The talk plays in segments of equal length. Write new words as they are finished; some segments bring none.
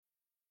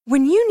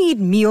When you need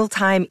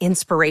mealtime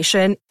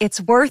inspiration,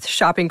 it's worth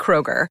shopping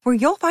Kroger, where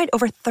you'll find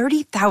over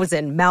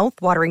 30,000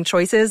 mouth-watering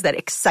choices that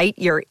excite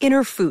your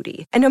inner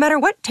foodie. And no matter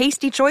what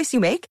tasty choice you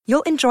make,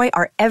 you'll enjoy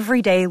our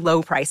everyday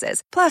low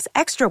prices, plus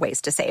extra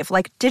ways to save,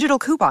 like digital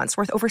coupons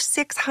worth over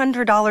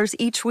 $600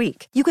 each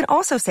week. You can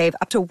also save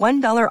up to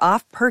 $1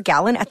 off per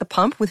gallon at the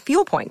pump with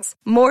fuel points.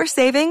 More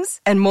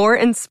savings and more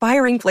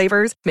inspiring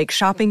flavors make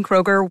shopping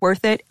Kroger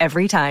worth it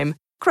every time.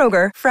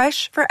 Kroger,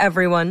 fresh for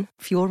everyone.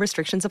 Fuel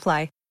restrictions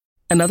apply.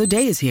 Another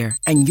day is here,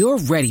 and you're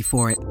ready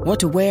for it. What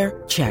to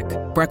wear? Check.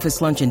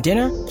 Breakfast, lunch, and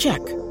dinner? Check.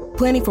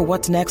 Planning for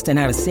what's next and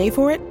how to save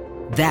for it?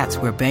 That's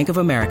where Bank of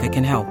America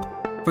can help.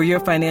 For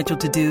your financial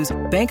to-dos,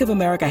 Bank of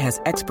America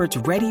has experts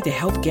ready to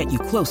help get you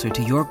closer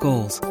to your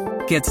goals.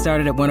 Get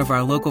started at one of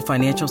our local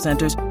financial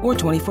centers or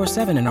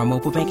 24/7 in our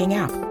mobile banking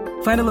app.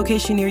 Find a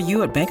location near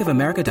you at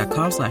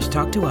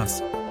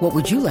bankofamerica.com/talktous. What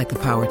would you like the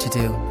power to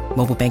do?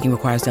 Mobile banking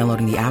requires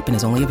downloading the app and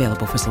is only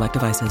available for select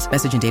devices.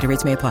 Message and data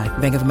rates may apply.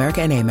 Bank of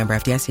America NA, member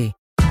FDIC.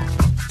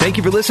 Thank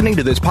you for listening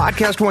to this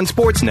Podcast One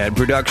Sportsnet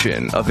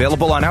production,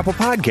 available on Apple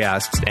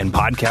Podcasts and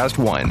Podcast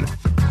One.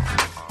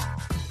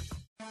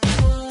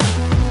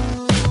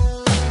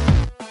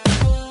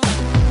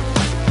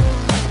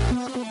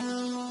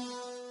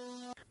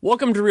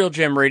 Welcome to Real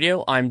GM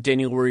Radio. I'm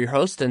Daniel Weir, your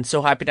host, and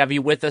so happy to have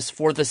you with us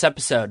for this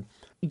episode.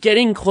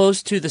 Getting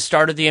close to the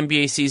start of the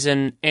NBA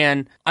season,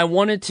 and I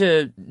wanted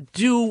to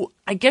do,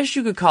 I guess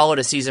you could call it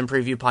a season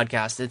preview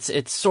podcast.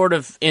 It's sort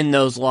of in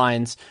those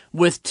lines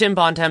with Tim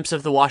Bontemps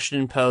of the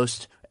Washington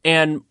Post.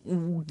 And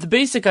the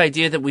basic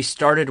idea that we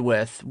started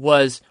with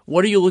was,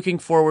 what are you looking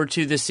forward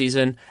to this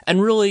season?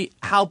 And really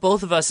how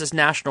both of us as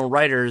national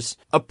writers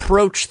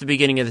approach the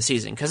beginning of the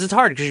season. Because it's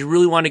hard, because you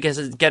really want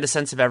to get a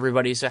sense of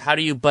everybody. So how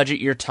do you budget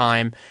your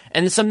time?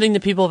 And it's something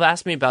that people have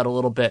asked me about a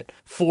little bit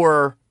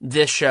for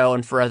this show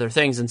and for other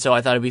things. And so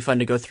I thought it'd be fun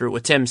to go through it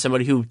with Tim,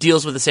 somebody who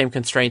deals with the same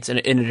constraints in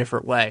a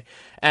different way.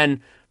 And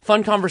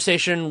fun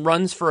conversation,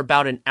 runs for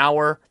about an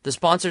hour. The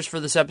sponsors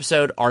for this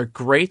episode are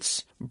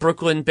Greats,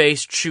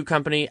 Brooklyn-based shoe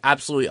company,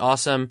 absolutely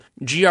awesome.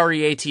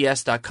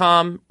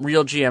 GREATS.com,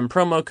 Real GM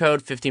promo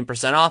code,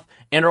 15% off,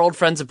 and our old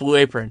friends at Blue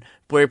Apron.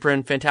 Blue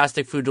Apron,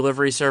 fantastic food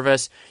delivery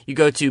service. You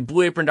go to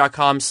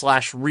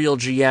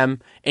blueapron.com/realgm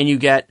and you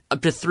get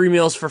up to 3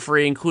 meals for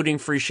free, including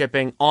free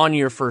shipping on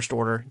your first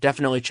order.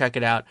 Definitely check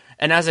it out.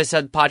 And as I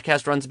said, the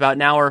podcast runs about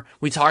an hour.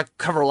 We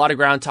cover a lot of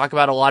ground, talk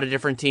about a lot of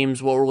different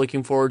teams, what we're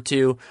looking forward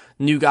to,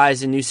 new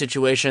guys in new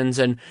situations,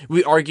 and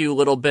we argue a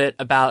little bit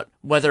about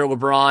whether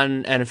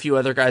LeBron and a few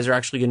other guys are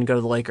actually going to go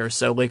to the Lakers.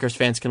 So Lakers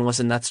fans can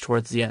listen. That's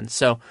towards the end.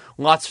 So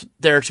lots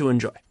there to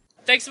enjoy.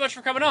 Thanks so much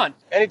for coming on.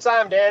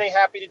 Anytime, Danny.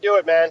 Happy to do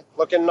it, man.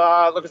 Looking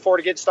forward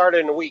to getting started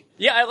in a week.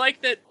 Yeah, I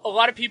like that a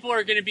lot of people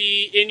are going to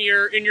be in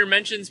your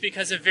mentions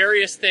because of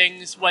various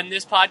things when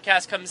this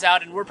podcast comes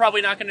out, and we're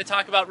probably not going to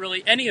talk about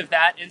really any of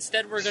that.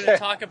 Instead, we're going to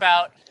talk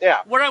about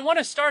where I want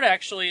to start,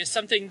 actually, is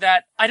something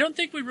that I don't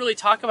think we really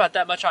talk about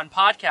that much on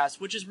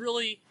podcasts, which is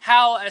really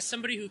how, as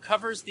somebody who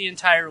covers the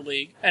entire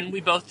league, and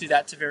we both do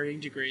that to varying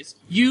degrees,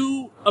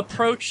 you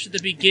approach the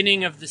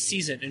beginning of the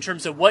season in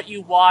terms of what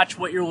you watch,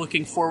 what you're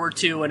looking forward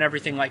to, and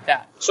everything like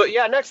that. So,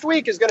 next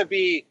week is going to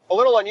be a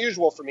little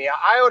unusual for me.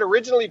 I had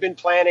originally been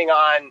planning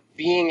on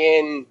being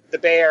in the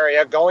Bay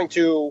Area, going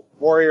to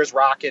Warriors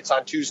Rockets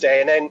on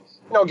Tuesday, and then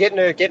getting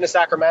to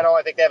Sacramento.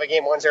 I think they have a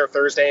game Wednesday or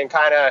Thursday, and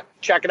kind of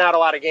checking out a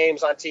lot of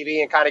games on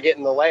TV and kind of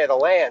getting the lay of the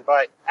land.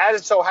 But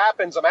as it so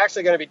happens, I'm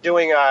actually going to be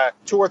doing a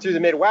tour through the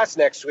Midwest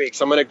next week.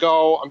 So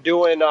I'm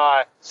doing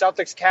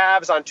Celtics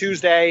Cavs on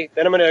Tuesday.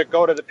 Then I'm going to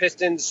go to the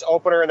Pistons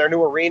opener in their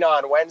new arena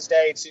on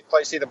Wednesday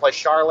to see them play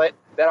Charlotte.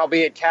 Then I'll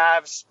be at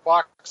Cavs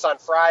Bucks on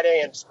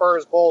Friday and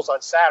Spurs Bulls on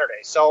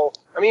Saturday. So,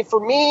 for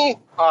me,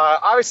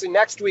 obviously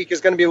next week is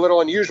going to be a little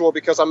unusual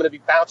because I'm going to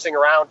be bouncing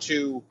around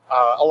to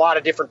a lot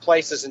of different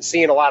places and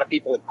seeing a lot of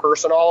people in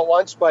person all at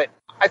once. But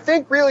I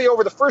think really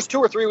over the first 2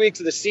 or 3 weeks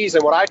of the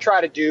season, what I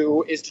try to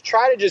do is to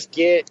try to just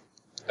get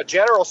a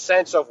general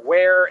sense of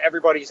where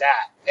everybody's at.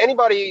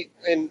 Anybody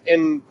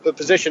in the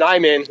position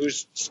I'm in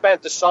who's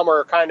spent the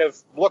summer kind of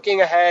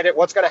looking ahead at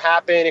what's going to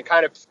happen and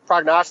kind of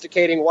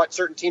prognosticating what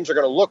certain teams are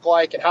going to look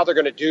like and how they're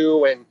going to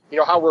do and,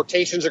 how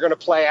rotations are going to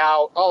play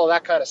out, all of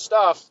that kind of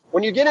stuff.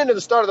 When you get into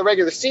the start of the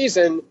regular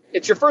season,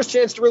 it's your first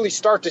chance to really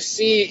start to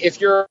see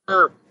if your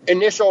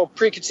initial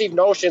preconceived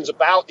notions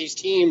about these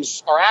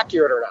teams are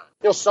accurate or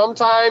not.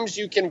 Sometimes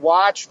you can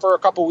watch for a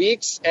couple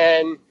weeks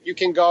and you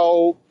can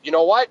go, you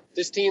know what,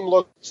 this team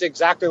looks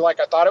exactly like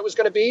I thought it was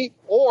going to be.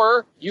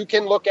 Or you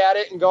can look at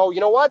it and go,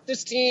 you know what,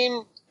 this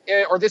team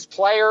or this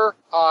player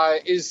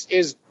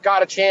is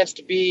got a chance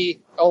to be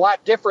a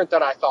lot different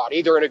than I thought,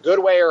 either in a good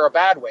way or a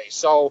bad way.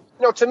 So,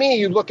 to me,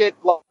 you look at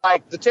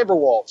like the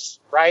Timberwolves,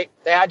 right?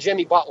 They add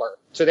Jimmy Butler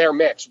to their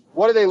mix.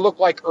 What do they look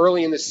like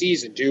early in the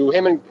season? Do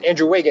him and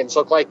Andrew Wiggins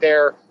look like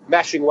they're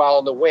meshing well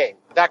in the wing?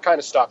 that kind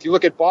of stuff. You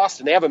look at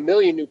Boston, they have a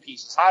million new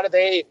pieces. How do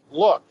they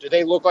look? Do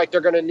they look like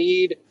they're going to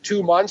need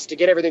 2 months to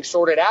get everything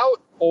sorted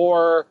out?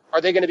 Or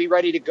are they going to be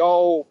ready to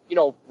go,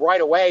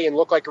 right away and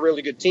look like a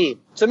really good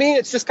team? To me,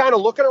 it's just kind of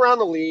looking around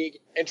the league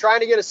and trying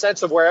to get a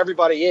sense of where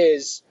everybody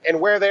is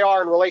and where they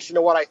are in relation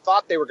to what I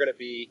thought they were going to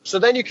be. So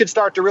then you could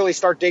start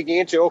digging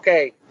into,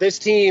 okay, this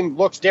team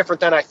looks different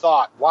than I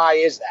thought. Why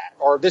is that?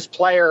 Or this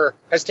player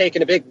has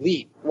taken a big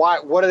leap.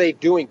 What are they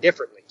doing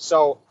differently?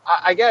 So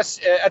I guess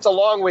it's a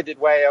long-winded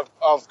way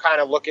of kind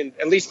of looking,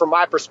 at least from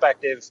my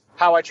perspective,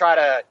 how I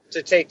try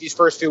to take these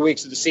first few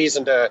weeks of the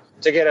season to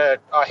get a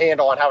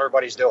handle on how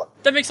everybody's doing.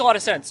 That makes a lot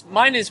of sense.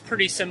 Mine is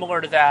pretty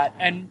similar to that,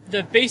 and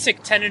the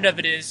basic tenet of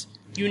it is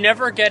you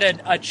never get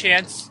a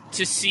chance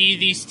to see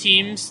these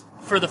teams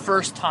for the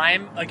first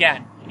time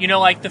again.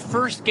 Like the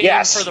first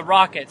game for the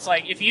Rockets,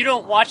 like if you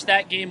don't watch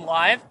that game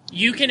live,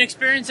 you can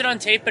experience it on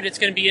tape, but it's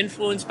going to be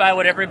influenced by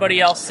what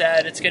everybody else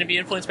said. It's going to be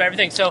influenced by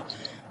everything. So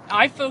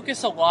I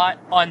focus a lot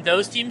on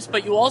those teams,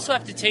 but you also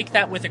have to take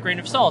that with a grain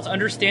of salt,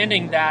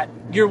 understanding that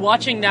you're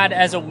watching that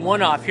as a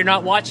one-off. You're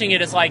not watching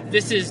it as like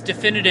this is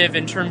definitive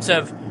in terms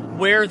of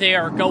where they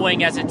are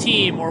going as a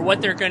team or what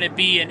they're going to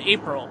be in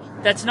April.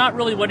 That's not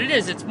really what it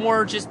is. It's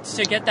more just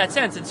to get that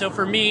sense. And so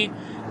for me,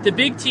 the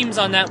big teams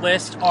on that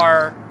list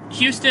are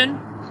Houston,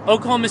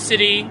 Oklahoma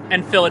City,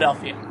 and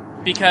Philadelphia.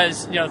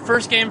 Because,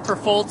 first game for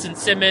Fultz and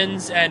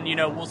Simmons, and,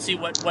 we'll see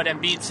what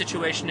Embiid's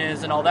situation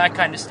is and all that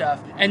kind of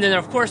stuff. And then,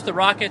 of course, the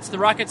Rockets. The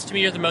Rockets, to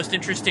me, are the most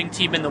interesting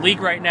team in the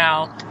league right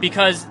now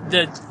because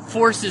the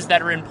forces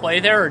that are in play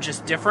there are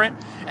just different.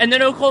 And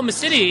then Oklahoma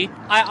City,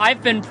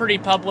 I've been pretty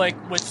public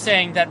with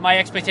saying that my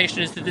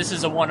expectation is that this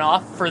is a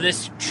one-off for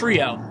this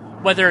trio.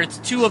 Whether it's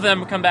two of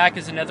them come back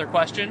is another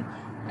question.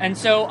 And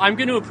so I'm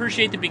going to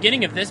appreciate the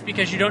beginning of this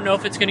because you don't know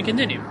if it's going to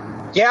continue.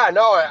 Yeah,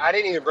 no, I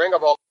didn't even bring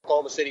up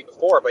Oklahoma City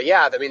before, but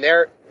yeah, I mean,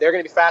 they're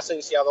going to be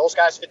fascinating to see how those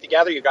guys fit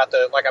together. You got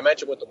like I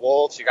mentioned with the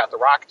Wolves, you got the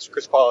Rockets,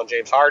 Chris Paul and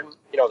James Harden.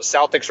 The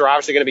Celtics are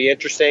obviously going to be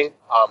interesting.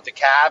 The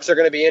Cavs are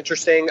going to be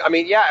interesting.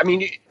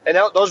 And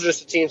those are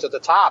just the teams at the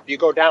top. You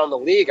go down the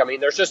league. I mean,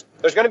 there's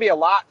going to be a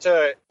lot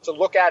to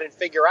look at and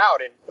figure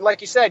out. And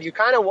like you said, you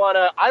kind of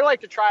I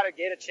like to try to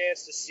get a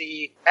chance to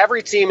see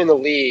every team in the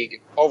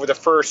league over the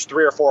first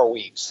 3 or 4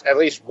 weeks, at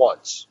least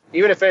once.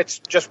 Even if it's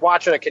just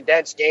watching a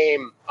condensed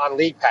game on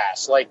League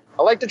Pass. Like,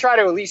 I like to try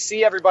to at least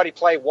see everybody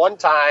play one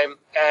time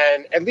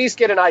and at least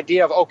get an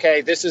idea of, okay,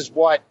 this is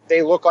what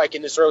they look like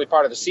in this early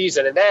part of the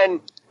season. And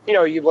then,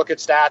 you look at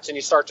stats and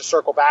you start to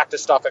circle back to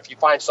stuff if you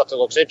find stuff that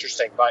looks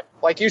interesting. But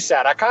like you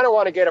said, I kind of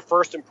want to get a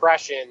first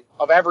impression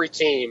of every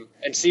team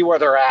and see where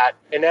they're at.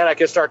 And then I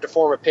can start to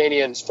form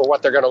opinions for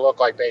what they're going to look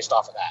like based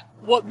off of that.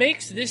 What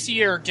makes this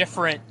year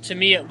different, to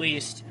me at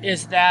least,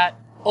 is that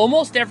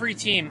almost every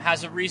team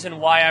has a reason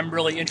why I'm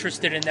really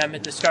interested in them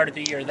at the start of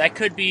the year. That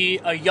could be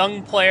a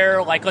young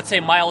player, like let's say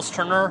Miles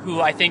Turner,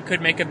 who I think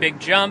could make a big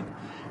jump.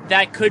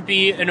 That could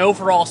be an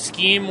overall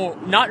scheme,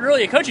 not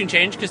really a coaching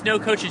change because no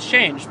coach has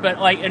changed, but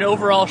like an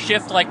overall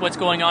shift like what's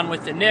going on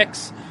with the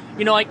Knicks.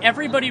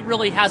 Everybody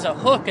really has a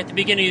hook at the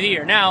beginning of the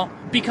year. Now,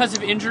 because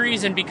of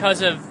injuries and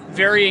because of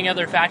varying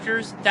other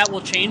factors, that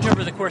will change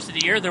over the course of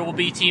the year. There will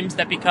be teams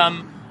that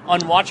become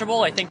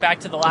unwatchable. I think back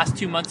to the last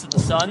 2 months of the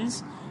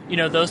Suns.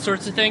 Those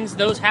sorts of things,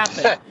 those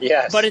happen.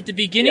 Yes. But at the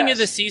beginning of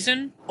the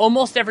season,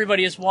 almost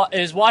everybody is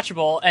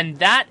watchable, and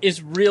that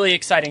is really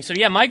exciting. So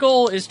yeah, my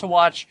goal is to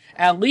watch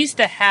at least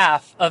a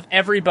half of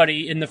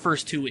everybody in the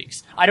first 2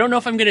 weeks. I don't know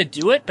if I'm going to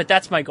do it, but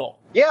that's my goal.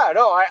 Yeah,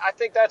 no, I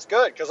think that's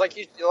good because like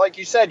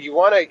you said, you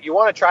want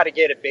to try to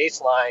get a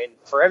baseline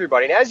for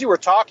everybody. And as you were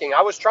talking,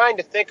 I was trying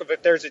to think of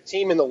if there's a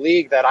team in the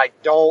league that I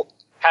don't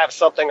have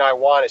something I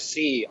want to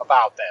see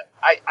about them.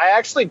 I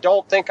actually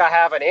don't think I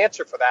have an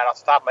answer for that off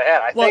the top of my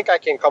head. I think I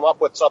can come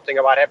up with something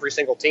about every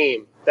single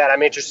team that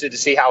I'm interested to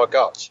see how it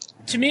goes.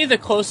 To me, the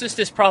closest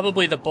is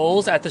probably the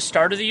Bulls at the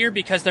start of the year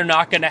because they're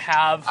not going to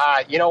have.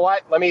 You know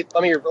what? Let me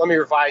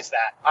revise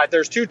that.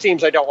 There's two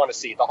teams I don't want to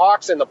see: the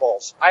Hawks and the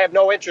Bulls. I have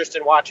no interest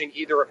in watching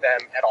either of them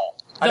at all.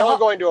 I know I'm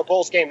going to a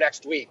Bulls game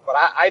next week, but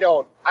I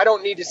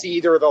don't need to see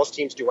either of those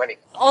teams do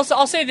anything. Also,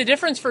 I'll say the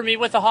difference for me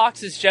with the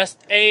Hawks is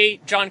just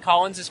John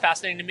Collins is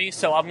fascinating to me,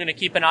 so I'm going to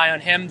keep an eye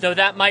on him. Though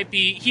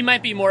he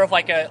might be more of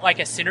like a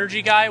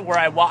synergy guy, where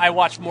I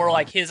watch more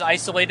like his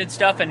isolated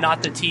stuff and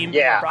not the team.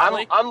 Yeah,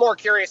 I'm more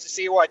curious to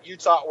see what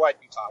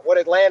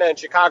Atlanta and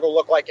Chicago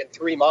look like in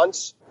 3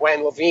 months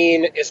when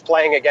Levine is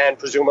playing again,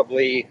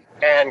 presumably,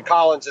 and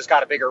Collins has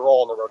got a bigger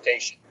role in the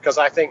rotation. Because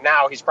I think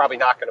now he's probably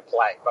not going to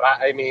play. But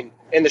I mean,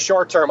 in the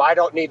short term, I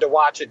don't need to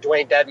watch a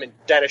Dwayne Dedmon,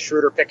 Dennis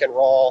Schroeder pick and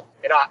roll.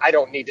 And I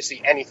don't need to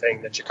see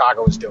anything that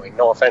Chicago is doing.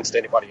 No offense to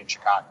anybody in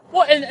Chicago.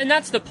 Well, and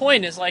that's the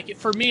point is like,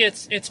 for me,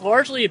 it's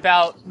largely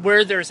about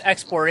where there's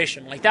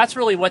exploration. Like that's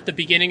really what the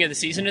beginning of the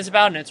season is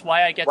about. And it's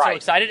why I get so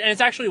excited. And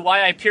it's actually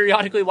why I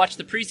periodically watch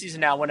the preseason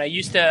now when I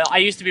used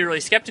to be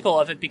really skeptical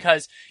of it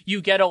because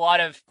you get a lot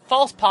of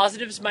false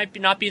positives might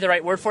not be the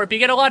right word for it, but you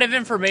get a lot of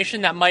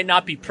information that might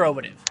not be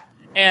probative.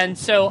 And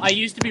so I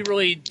used to be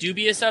really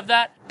dubious of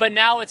that, but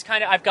now it's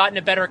I've gotten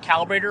a better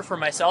calibrator for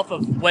myself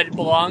of what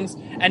belongs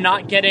and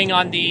not getting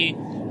on the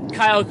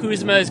Kyle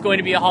Kuzma is going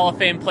to be a Hall of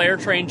Fame player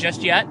train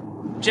just yet.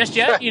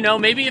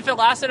 Maybe if it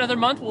lasts another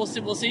month, we'll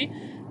see.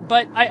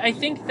 But I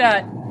think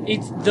that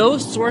it's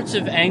those sorts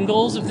of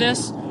angles of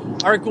this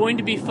are going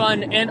to be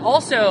fun. And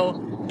also,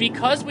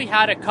 because we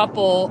had a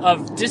couple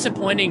of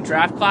disappointing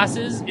draft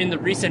classes in the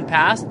recent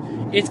past,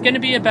 it's going to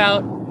be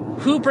about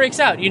who breaks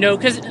out,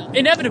 because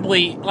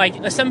inevitably,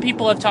 some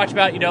people have talked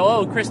about,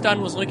 Chris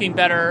Dunn was looking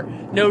better,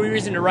 no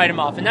reason to write him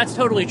off. And that's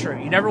totally true.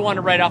 You never want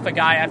to write off a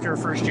guy after a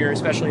first year,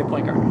 especially a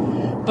point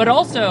guard. But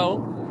also,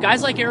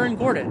 guys like Aaron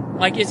Gordon.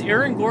 Is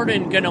Aaron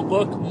Gordon going to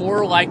look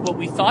more like what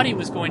we thought he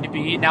was going to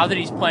be now that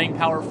he's playing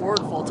power forward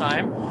full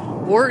time?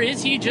 Or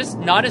is he just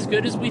not as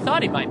good as we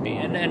thought he might be?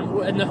 And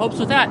the hopes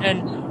with that.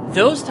 And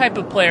those type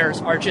of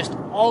players are just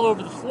all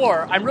over the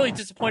floor. I'm really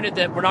disappointed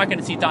that we're not going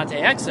to see Dante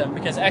Exum,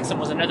 because Exum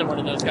was another one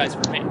of those guys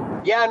for me.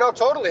 Yeah, no,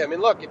 totally. I mean,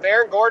 look, if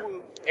Aaron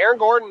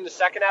Gordon in the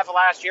second half of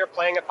last year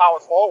playing at power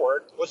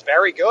forward was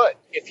very good.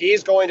 If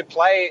he's going to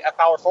play at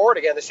power forward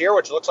again this year,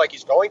 which looks like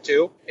he's going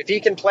to, if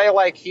he can play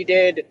like he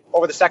did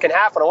over the second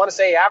half, and I want to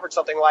say he averaged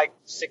something like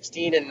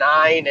 16 and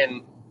 9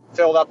 and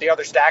filled up the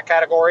other stat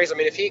categories. I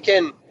mean, if he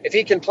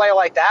can play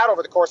like that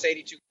over the course of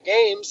 82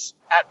 games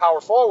at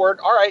power forward,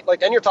 all right,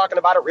 then you're talking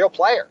about a real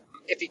player.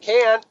 If he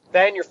can,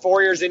 then you're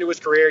 4 years into his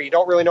career. You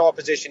don't really know what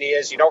position he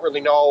is. You don't really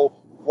know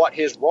what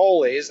his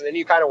role is. And then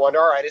you kind of wonder,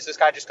 all right, is this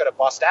guy just going to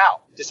bust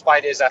out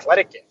despite his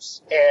athletic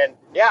gifts? And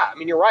yeah, I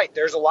mean, you're right.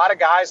 There's a lot of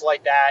guys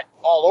like that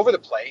all over the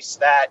place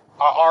that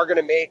are going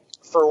to make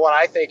for what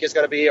I think is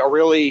going to be a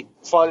really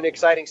fun and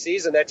exciting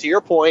season that, to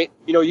your point,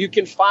 you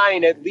can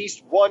find at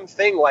least one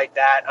thing like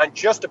that on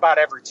just about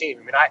every team.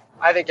 I mean,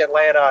 I think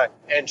Atlanta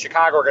and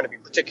Chicago are going to be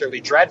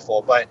particularly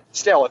dreadful, but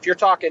still, if you're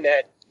talking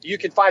that you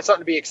can find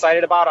something to be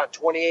excited about on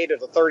 28 of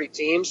the 30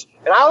 teams,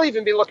 and I'll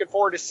even be looking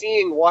forward to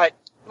seeing what,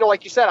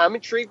 like you said, I'm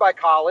intrigued by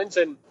Collins,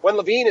 and when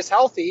LaVine is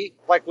healthy,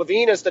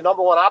 LaVine is the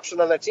number one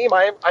option on that team,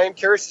 I am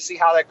curious to see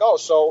how that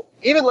goes. So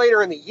even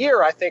later in the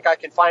year, I think I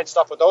can find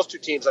stuff with those two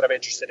teams that I'm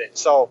interested in.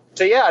 So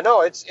yeah,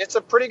 no, it's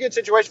a pretty good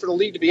situation for the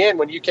league to be in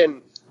when you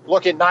can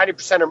look at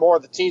 90% or more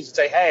of the teams and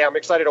say, hey, I'm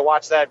excited to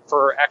watch that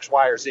for X,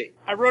 Y, or Z.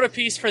 I wrote a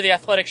piece for The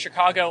Athletic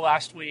Chicago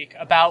last week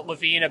about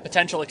LaVine, a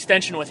potential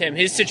extension with him.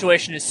 His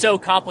situation is so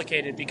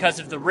complicated because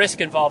of the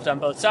risk involved on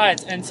both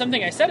sides. And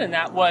something I said in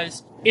that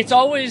was, it's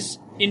always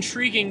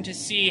intriguing to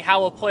see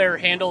how a player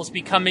handles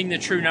becoming the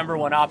true number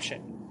one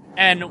option.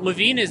 And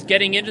LaVine is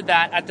getting into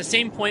that at the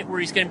same point where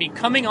he's going to be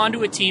coming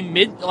onto a team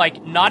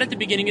not at the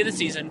beginning of the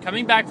season,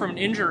 coming back from an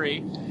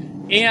injury,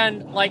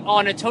 and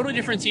on a totally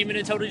different team in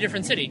a totally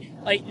different city.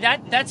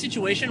 That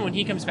situation when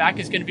he comes back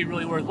is going to be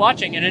really worth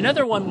watching. And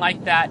another one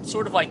like that,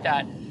 sort of like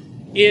that,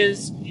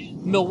 is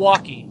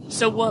Milwaukee.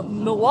 So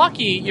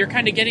Milwaukee, you're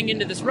kind of getting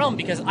into this realm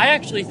because I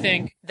actually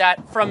think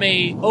that from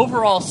a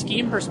overall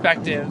scheme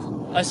perspective,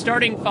 a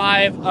starting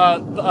five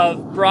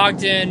of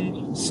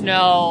Brogdon,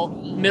 Snell,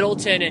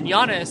 Middleton, and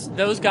Giannis,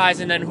 those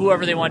guys, and then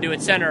whoever they want to do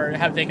at center,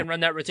 they can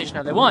run that rotation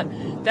how they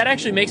want. That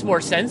actually makes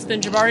more sense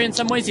than Jabari in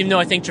some ways, even though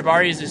I think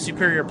Jabari is a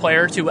superior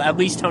player to at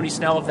least Tony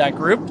Snell of that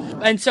group.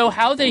 And so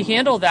how they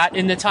handle that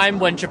in the time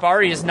when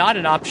Jabari is not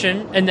an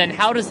option, and then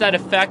how does that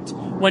affect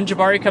when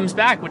Jabari comes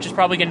back, which is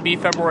probably going to be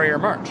February or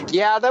March?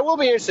 Yeah, that will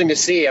be interesting to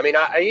see. I mean,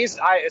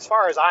 as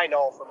far as I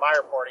know from my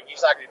reporting,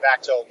 he's not going to be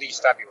back till at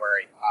least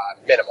February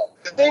minimum.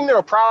 The thing that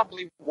will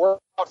probably work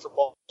out for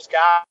both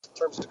guys in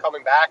terms of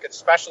coming back,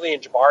 especially in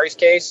Jabari's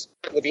case,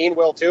 LaVine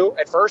will too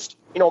at first.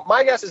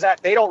 My guess is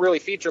that they don't really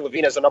feature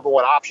LaVine as a number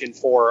one option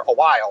for a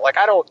while.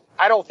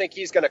 I don't think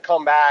he's going to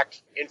come back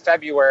in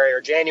February or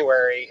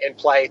January and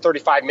play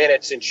 35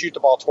 minutes and shoot the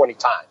ball 20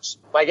 times.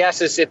 My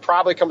guess is it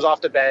probably comes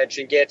off the bench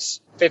and gets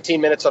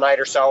 15 minutes a night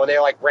or so, and they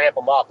ramp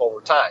him up over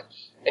time.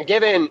 And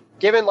given,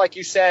 like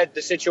you said,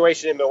 the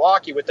situation in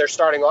Milwaukee with their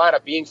starting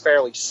lineup being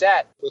fairly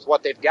set with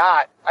what they've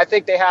got, I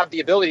think they have the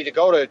ability to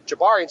go to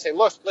Jabari and say,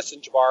 look,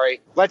 listen, Jabari,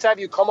 let's have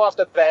you come off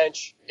the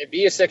bench and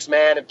be a six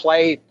man and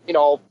play,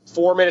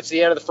 4 minutes at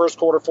the end of the first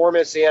quarter, 4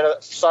 minutes at the end of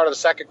the start of the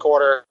second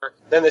quarter,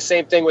 then the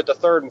same thing with the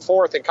third and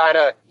fourth, and kind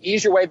of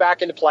ease your way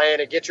back into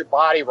playing and get your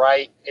body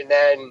right. And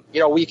then,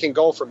 we can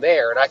go from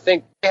there. And I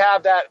think they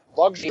have that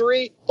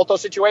luxury, both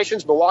those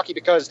situations. Milwaukee,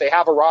 because they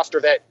have a roster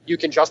that you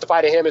can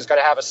justify to him is going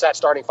to have a set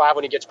starting five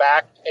when he gets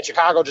back. And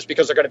Chicago, just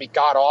because they're going to be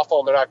god awful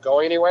and they're not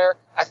going anywhere.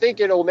 I think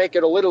it'll make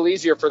it a little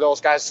easier for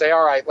those guys to say,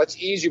 all right, let's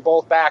ease you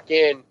both back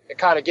in and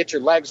kind of get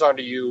your legs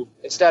under you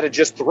instead of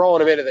just throwing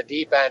them into the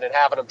deep end and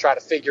having them try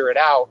to figure it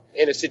out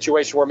in a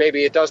situation where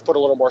maybe it does put a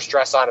little more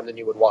stress on them than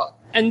you would want.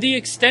 And the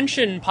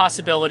extension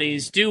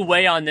possibilities do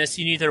weigh on this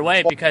in either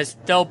way, because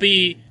they'll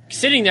be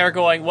sitting there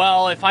going,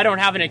 well, if I don't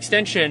have an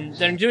extension,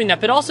 then I'm doing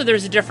that. But also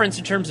there's a difference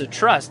in terms of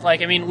trust.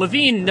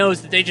 LaVine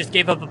knows that they just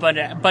gave up a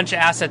bunch of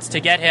assets to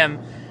get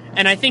him.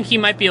 And I think he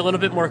might be a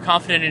little bit more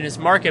confident in his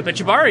market. But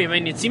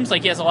Jabari, it seems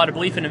like he has a lot of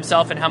belief in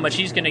himself and how much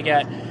he's going to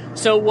get.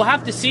 So we'll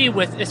have to see,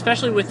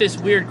 especially with this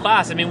weird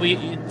class.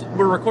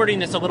 We're recording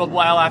this a little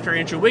while after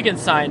Andrew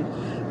Wiggins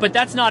signed, but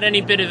that's not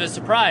any bit of a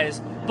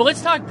surprise. But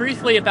let's talk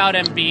briefly about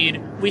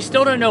Embiid. We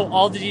still don't know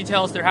all the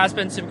details. There has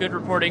been some good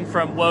reporting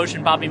from Woj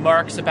and Bobby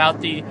Marks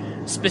about the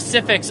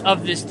specifics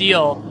of this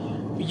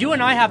deal. You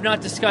and I have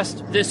not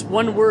discussed this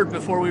one word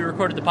before we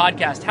recorded the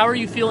podcast. How are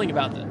you feeling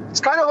about this?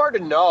 It's kind of hard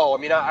to know.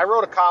 I mean, I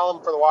wrote a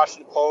column for the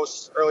Washington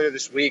Post earlier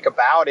this week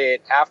about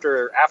it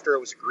after it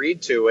was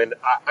agreed to. And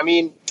I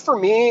mean, for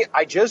me,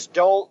 I just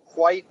don't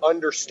quite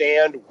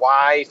understand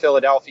why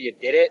Philadelphia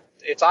did it.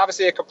 It's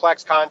obviously a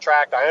complex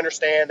contract. I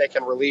understand they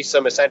can release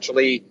him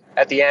essentially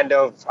at the end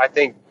of, I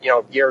think,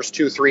 years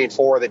 2, 3, and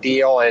 4 of the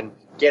deal and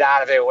get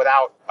out of it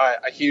without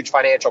a huge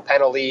financial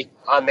penalty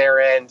on their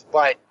end.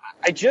 But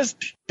I just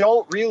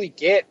don't really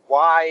get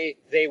why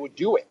they would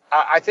do it.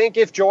 I think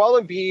if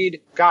Joel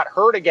Embiid got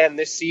hurt again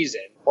this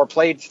season or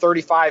played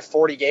 35,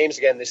 40 games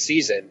again this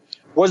season,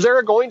 was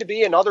there going to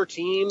be another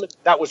team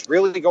that was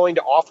really going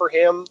to offer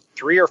him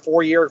 3 or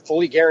 4 year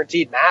fully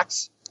guaranteed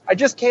max? I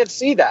just can't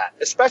see that,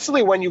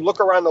 especially when you look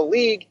around the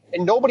league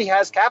and nobody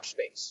has cap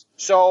space.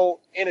 So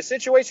in a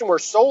situation where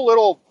so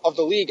little of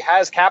the league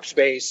has cap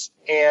space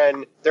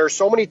and there's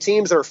so many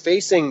teams that are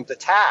facing the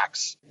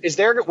tax, was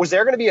there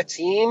going to be a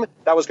team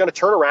that was going to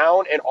turn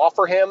around and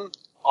offer him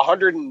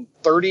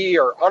 130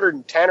 or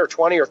 110 or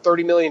 20 or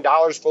 $30 million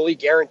fully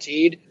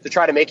guaranteed to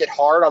try to make it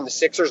hard on the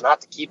Sixers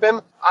not to keep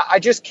him? I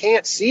just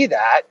can't see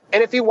that.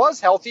 And if he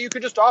was healthy, you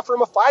could just offer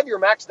him a 5-year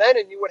max then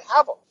and you would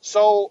have him.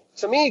 So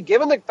to me,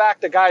 given the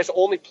fact the guy's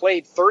only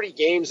played 30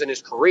 games in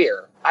his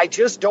career, I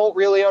just don't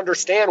really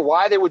understand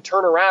why they would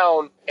turn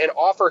around and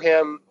offer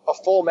him a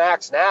full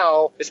max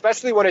now,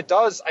 especially when it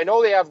does. I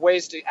know they have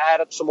ways to add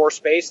up some more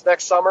space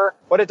next summer,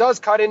 but it does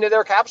cut into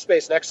their cap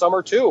space next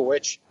summer too,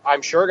 which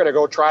I'm sure going to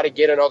go try to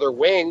get another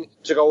wing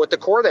to go with the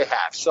core they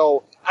have.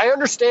 So I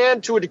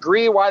understand to a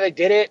degree why they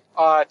did it,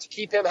 to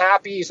keep him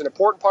happy. He's an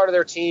important part of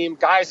their team.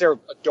 Guys there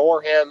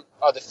adore him.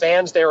 The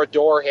fans there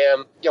adore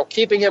him.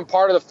 Keeping him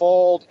part of the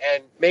fold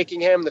and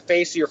making him the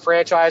face of your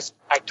franchise.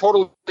 I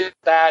totally get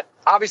that.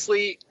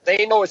 Obviously,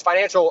 they know his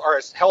financial or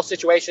his health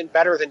situation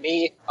better than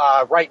me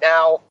right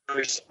now.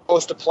 He's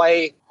supposed to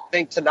play, I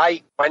think,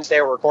 tonight, Wednesday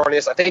we're recording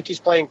this. I think he's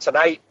playing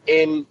tonight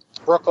in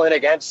Brooklyn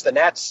against the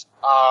Nets.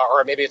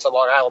 Or maybe it's on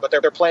Long Island, but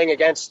they're playing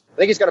against, I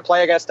think he's going to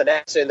play against the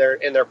Nets in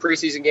their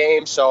preseason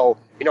game. So,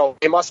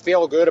 they must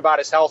feel good about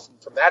his health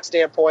from that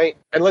standpoint.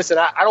 And listen,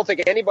 I don't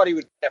think anybody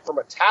would, from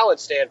a talent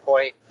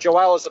standpoint,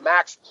 Joel is a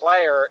max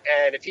player.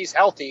 And if he's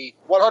healthy,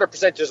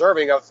 100%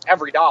 deserving of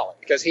every dollar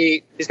because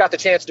he's got the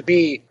chance to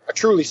be a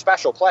truly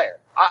special player.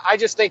 I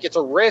just think it's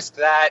a risk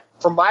that,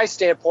 from my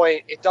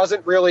standpoint,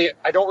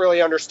 I don't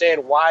really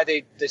understand why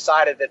they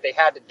decided that they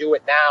had to do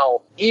it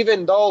now,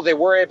 even though they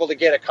were able to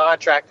get a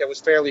contract that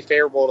was fairly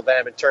favorable to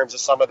them in terms of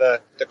some of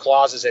the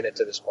clauses in it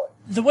to this point.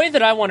 The way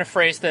that I want to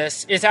phrase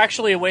this is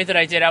actually a way that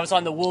I did. I was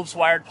on the Wolves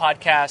Wired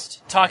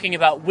podcast talking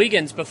about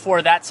Wiggins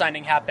before that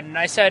signing happened, and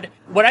I said,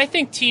 what I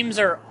think teams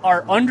are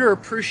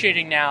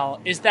underappreciating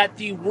now is that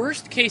the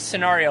worst case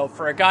scenario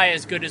for a guy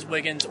as good as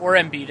Wiggins or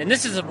Embiid, and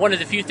this is one of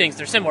the few things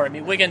they're similar. I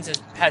mean, Wiggins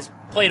has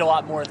played a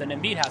lot more than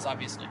Embiid has,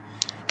 obviously,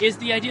 is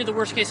the idea of the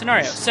worst case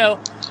scenario. So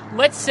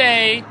let's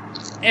say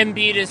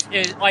Embiid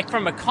is like,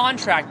 from a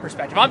contract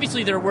perspective,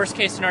 obviously there are worst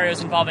case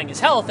scenarios involving his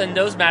health, and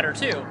those matter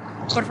too.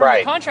 But from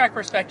a contract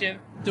perspective,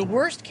 the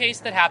worst case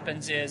that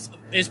happens is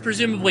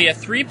presumably a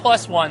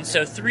 3+1,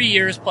 so 3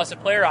 years plus a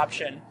player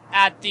option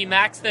at the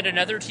max that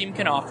another team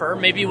can offer,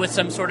 maybe with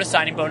some sort of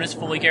signing bonus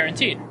fully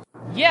guaranteed.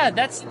 Yeah,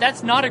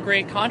 that's not a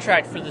great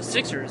contract for the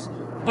Sixers,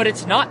 but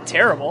it's not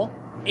terrible.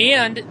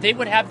 And they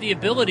would have the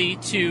ability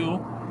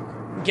to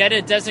get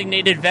a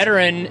designated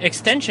veteran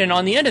extension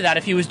on the end of that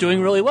if he was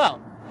doing really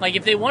well. Like,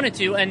 if they wanted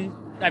to, and,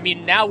 I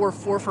mean, now we're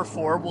 4 for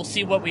 4. We'll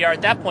see what we are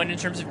at that point in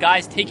terms of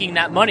guys taking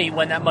that money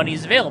when that money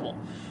is available.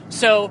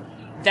 So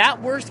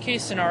that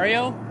worst-case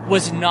scenario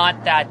was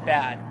not that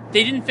bad.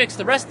 They didn't fix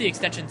the rest of the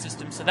extension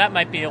system, so that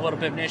might be a little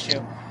bit of an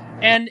issue.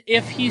 And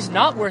if he's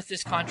not worth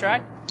this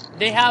contract,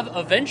 they have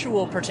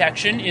eventual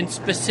protection in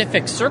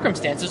specific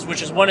circumstances,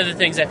 which is one of the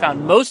things I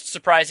found most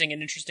surprising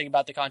and interesting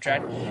about the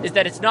contract, is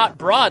that it's not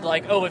broad,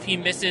 like, if he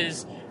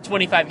misses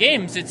 25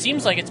 games. It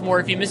seems like it's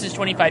more if he misses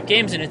 25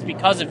 games and it's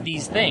because of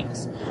these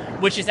things,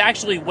 which is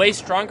actually way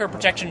stronger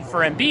protection for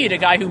Embiid, a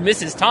guy who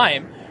misses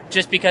time,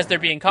 just because they're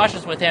being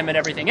cautious with him and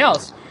everything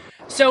else.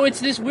 So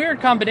it's this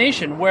weird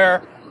combination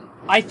where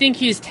I think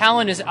his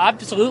talent is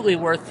absolutely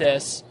worth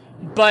this,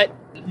 but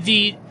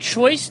the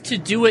choice to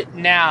do it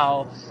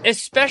now,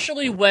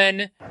 especially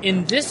when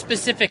in this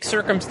specific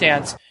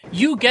circumstance,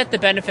 you get the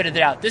benefit of the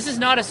doubt. This is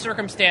not a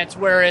circumstance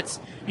where it's,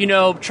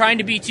 trying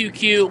to be too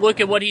cute, look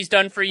at what he's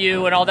done for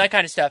you and all that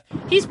kind of stuff.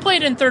 He's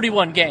played in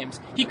 31 games.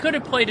 He could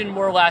have played in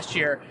more last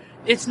year.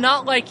 It's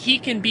not like he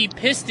can be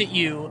pissed at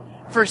you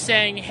for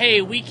saying,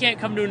 hey, we can't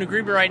come to an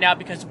agreement right now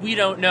because we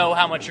don't know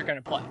how much you're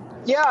going to play.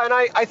 Yeah, and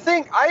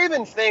I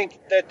even think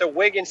that the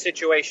Wiggins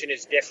situation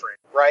is different,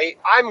 right?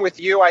 I'm with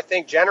you. I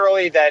think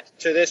generally that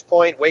to this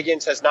point,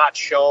 Wiggins has not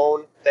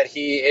shown that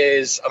he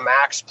is a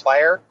max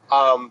player.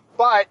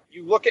 But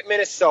you look at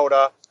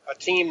Minnesota, a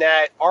team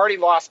that already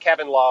lost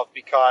Kevin Love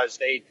because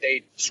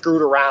they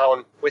screwed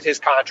around with his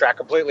contract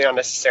completely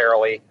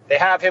unnecessarily. They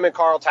have him and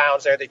Karl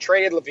Towns there. They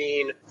traded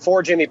LaVine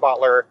for Jimmy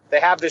Butler. They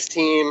have this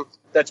team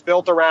that's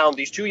built around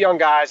these two young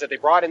guys that they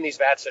brought in these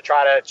vets to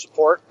try to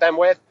support them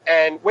with.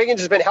 And Wiggins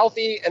has been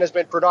healthy and has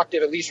been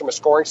productive, at least from a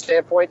scoring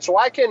standpoint. So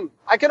I can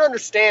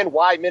understand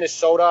why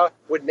Minnesota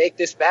would make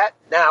this bet.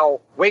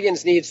 Now,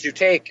 Wiggins needs to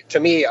take, to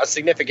me, a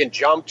significant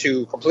jump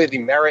to completely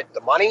merit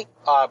the money.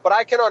 But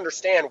I can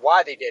understand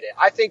why they did it.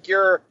 I think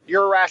your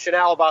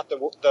rationale about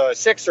the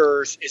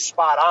Sixers is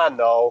spot on,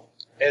 though.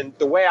 And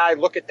the way I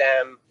look at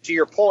them, to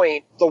your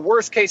point, the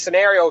worst case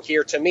scenario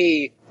here to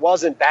me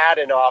wasn't bad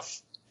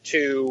enough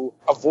to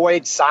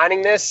avoid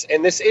signing this.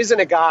 And this isn't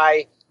a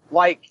guy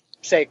like,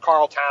 say,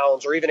 Karl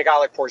Towns or even a guy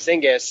like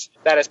Porzingis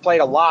that has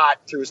played a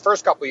lot through his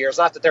first couple of years.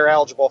 Not that they're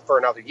eligible for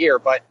another year,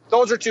 but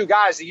those are two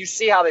guys that you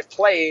see how they've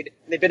played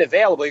and they've been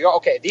available. You go,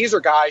 okay, these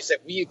are guys that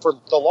we, for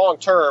the long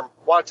term,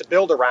 want to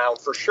build around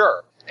for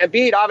sure.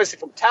 Embiid, obviously,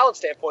 from a talent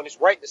standpoint, is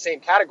right in the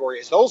same category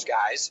as those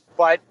guys.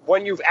 But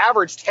when you've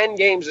averaged 10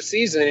 games a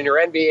season in your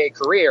NBA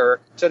career,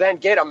 to then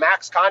get a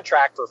max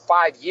contract for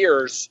 5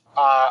 years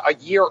a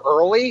year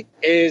early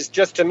is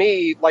just, to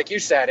me, like you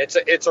said,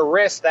 it's a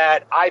risk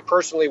that I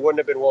personally wouldn't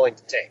have been willing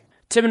to take.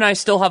 Tim and I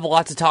still have a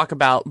lot to talk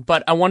about,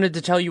 but I wanted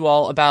to tell you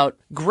all about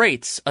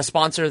Greats, a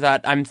sponsor that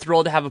I'm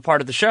thrilled to have a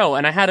part of the show.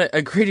 And I had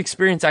a great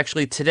experience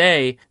actually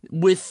today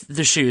with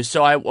the shoes.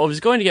 So I was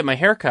going to get my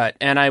hair cut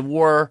and I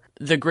wore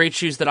the Great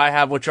shoes that I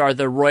have, which are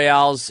the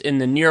Royales in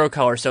the Nero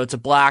color. So it's a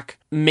black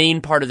main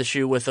part of the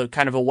shoe with a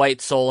kind of a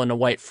white sole and a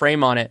white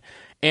frame on it.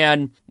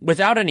 And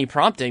without any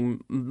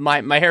prompting,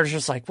 my hair is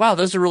just like, wow,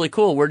 those are really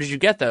cool. Where did you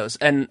get those?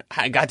 And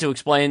I got to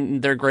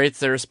explain they're Greats,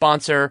 they're a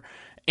sponsor,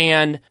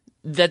 and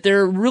that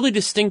they're a really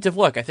distinctive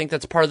look. I think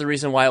that's part of the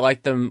reason why I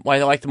like them a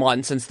lot.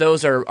 And since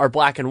those are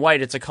black and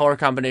white, it's a color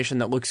combination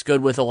that looks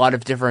good with a lot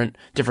of different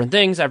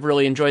things. I've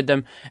really enjoyed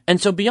them.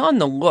 And so beyond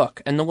the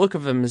look, and the look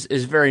of them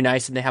is very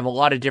nice, and they have a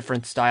lot of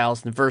different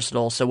styles and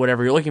versatile, so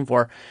whatever you're looking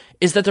for,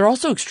 is that they're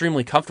also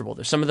extremely comfortable.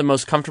 They're some of the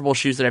most comfortable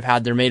shoes that I've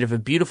had. They're made of a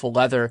beautiful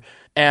leather,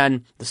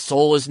 and the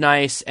sole is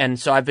nice. And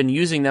so I've been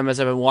using them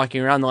as I've been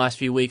walking around the last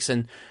few weeks,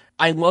 and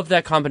I love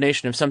that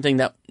combination of something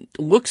that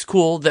looks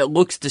cool, that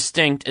looks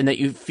distinct, and that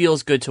you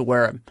feels good to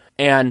wear them.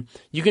 And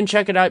you can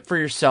check it out for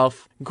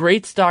yourself.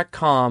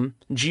 Greats.com,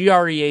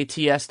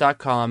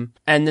 Greats.com,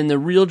 and then the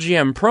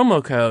RealGM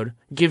promo code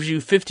gives you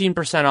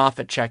 15% off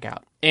at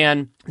checkout.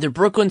 And they're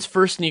Brooklyn's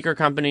first sneaker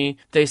company.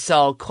 They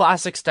sell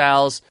classic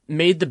styles,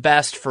 made the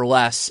best for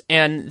less.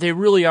 And they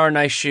really are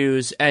nice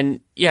shoes.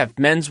 And yeah,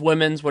 men's,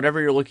 women's, whatever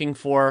you're looking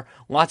for.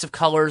 Lots of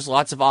colors,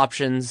 lots of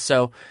options.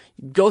 So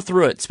go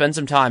through it, spend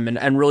some time,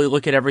 and really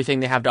look at everything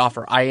they have to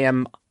offer. I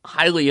am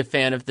highly a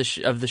fan of the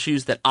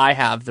shoes that I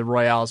have, the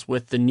Royales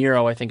with the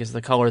Nero, I think is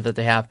the color that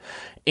they have.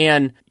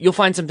 And you'll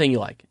find something you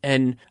like.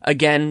 And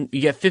again, you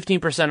get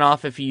 15%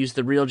 off if you use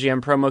the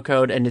RealGM promo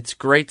code, and it's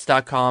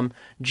Greats.com,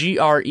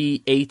 Greats.com.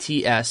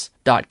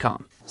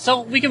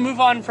 So we can move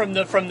on from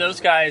those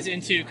guys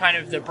into kind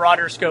of the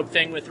broader scope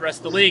thing with the rest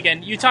of the league.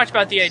 And you talked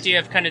about the idea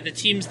of kind of the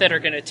teams that are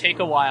going to take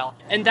a while.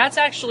 And that's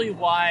actually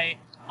why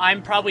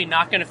I'm probably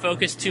not going to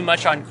focus too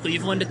much on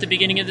Cleveland at the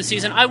beginning of the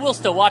season. I will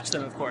still watch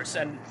them, of course,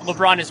 and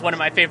LeBron is one of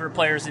my favorite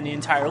players in the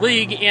entire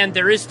league, and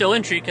there is still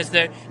intrigue because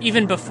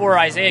even before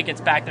Isaiah gets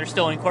back, they're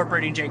still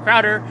incorporating Jay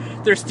Crowder.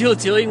 They're still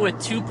dealing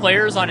with two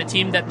players on a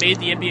team that made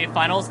the NBA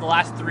Finals the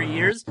last 3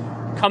 years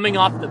coming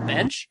off the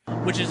bench,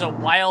 which is a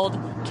wild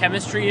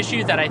chemistry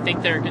issue that I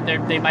think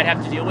they might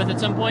have to deal with at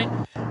some point.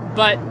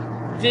 But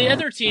the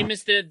other team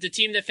is the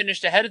team that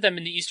finished ahead of them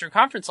in the Eastern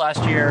Conference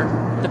last year,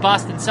 the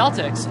Boston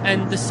Celtics.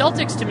 And the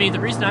Celtics, to me, the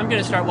reason I'm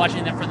going to start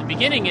watching them from the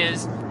beginning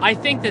is I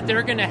think that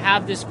they're going to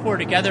have this core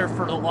together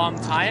for a long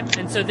time.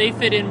 And so they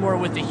fit in more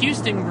with the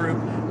Houston group,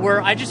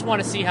 where I just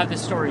want to see how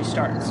this story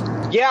starts.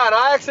 Yeah, and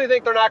I actually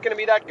think they're not going to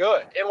be that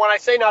good. And when I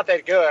say not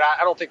that good,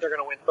 I don't think they're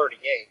going to win 30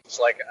 games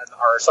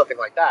or something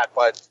like that.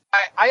 But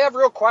I have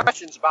real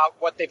questions about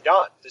what they've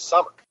done this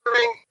summer.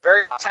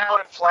 Very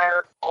talented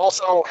player,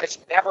 also has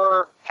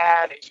never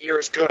had a year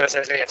as good as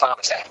Isaiah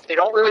Thomas had. They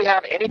don't really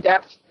have any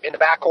depth in the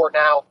backcourt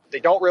now. They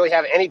don't really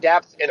have any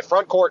depth in the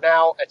front court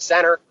now at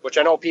center, which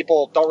I know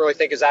people don't really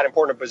think is that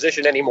important a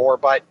position anymore,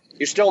 but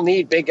you still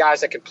need big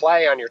guys that can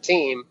play on your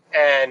team.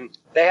 And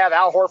they have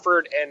Al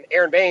Horford and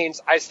Aaron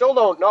Baines. I still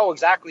don't know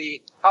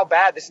exactly how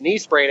bad this knee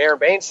sprain Aaron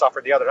Baines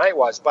suffered the other night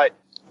was, but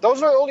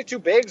those are the only two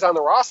bigs on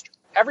the roster.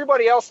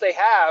 Everybody else they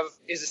have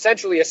is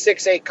essentially a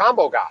 6'8"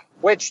 combo guy,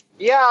 which,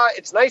 yeah,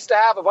 it's nice to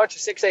have a bunch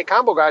of 6'8"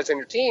 combo guys on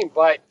your team,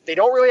 but they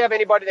don't really have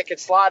anybody that can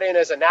slot in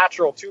as a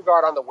natural two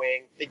guard on the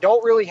wing. They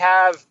don't really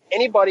have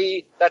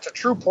anybody that's a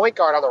true point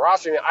guard on the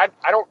roster. I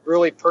don't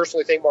really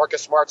personally think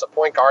Marcus Smart's a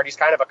point guard. He's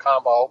kind of a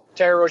combo.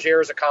 Terry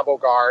Rozier is a combo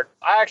guard.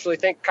 I actually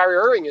think Kyrie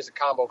Irving is a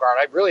combo guard.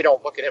 I really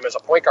don't look at him as a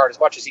point guard as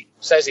much as he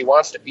says he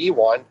wants to be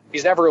one.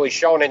 He's never really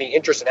shown any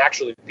interest in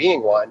actually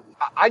being one.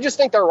 I just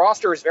think their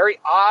roster is very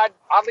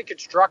oddly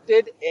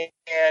constructed,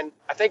 and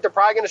I think they're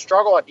probably going to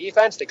struggle on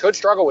defense. They could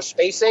struggle with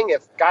spacing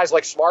if guys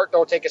like Smart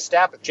don't take a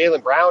step, if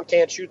Jaylen Brown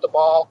can't shoot the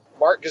ball.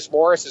 Marcus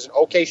Morris is an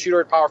okay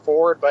shooter at power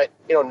forward, but,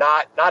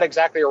 not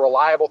exactly a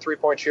reliable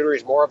three-point shooter.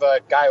 He's more of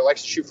a guy who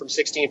likes to shoot from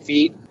 16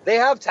 feet. They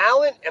have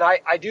talent, and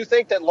I do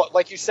think that,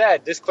 like you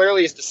said, this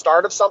clearly is the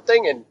start of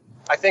something, and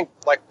I think,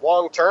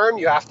 long term,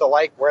 you have to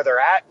like where they're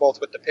at, both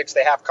with the picks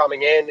they have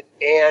coming in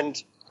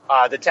and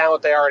the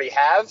talent they already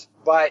have.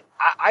 But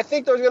I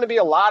think there's going to be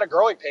a lot of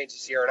growing pains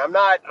this year, and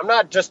I'm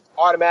not just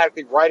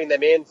automatically writing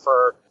them in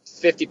for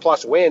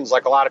 50-plus wins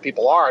like a lot of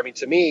people are. I mean,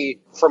 to me,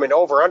 from an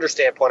over-under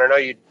standpoint, I know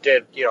you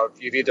did,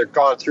 you've either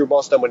gone through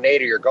most of them with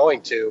Nate or you're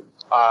going to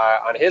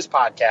on his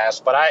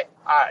podcast. But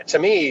to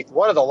me,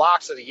 one of the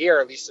locks of the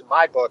year, at least in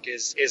my book,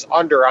 is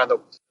under on the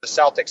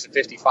Celtics at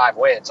 55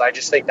 wins. I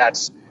just think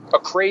that's a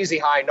crazy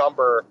high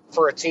number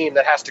for a team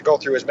that has to go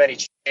through as many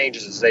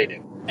changes as they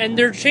do. And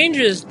they're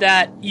changes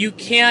that you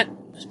can't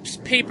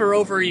paper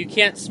over, you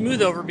can't smooth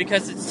over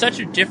because it's such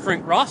a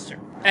different roster.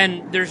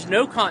 And there's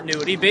no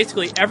continuity.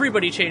 Basically,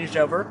 everybody changed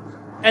over.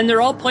 And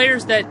they're all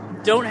players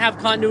that don't have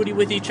continuity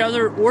with each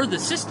other or the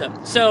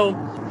system.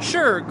 So,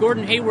 sure,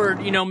 Gordon Hayward,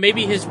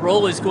 maybe his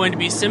role is going to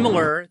be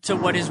similar to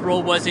what his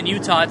role was in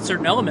Utah at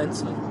certain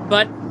elements.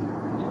 But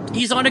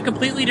he's on a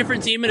completely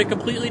different team in a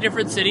completely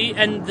different city,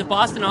 and the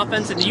Boston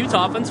offense and the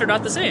Utah offense are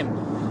not the same.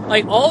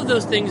 All of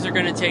those things are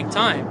going to take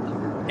time.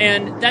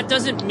 And that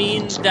doesn't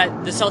mean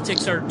that the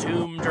Celtics are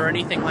doomed or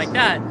anything like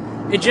that.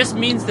 It just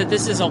means that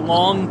this is a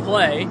long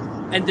play,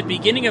 and the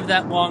beginning of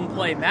that long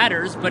play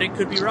matters, but it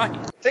could be rocky.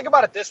 Think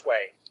about it this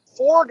way.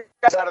 4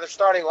 guys out of their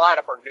starting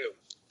lineup are new.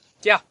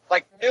 Yeah.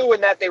 New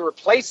in that they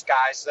replace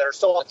guys that are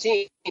still on the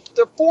team.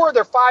 The 4 of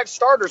their 5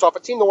 starters off a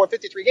team that won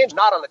 53 games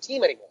not on the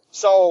team anymore.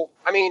 So,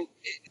 I mean,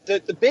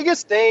 the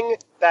biggest thing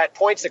that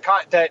points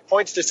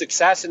to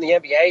success in the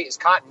NBA is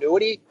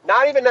continuity,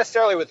 not even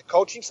necessarily with the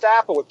coaching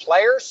staff, but with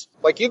players.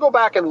 You go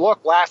back and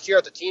look last year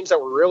at the teams that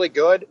were really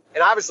good,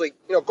 and obviously,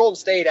 Golden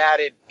State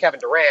added Kevin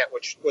Durant,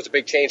 which was a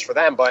big change for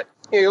them, but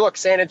you look,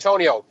 San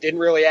Antonio didn't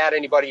really add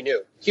anybody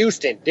new.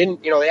 Houston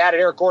didn't, they added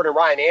Eric Gordon and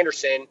Ryan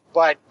Anderson,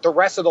 but the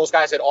rest of those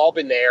guys had all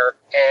been there,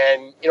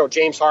 and,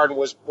 James Harden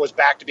was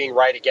back to being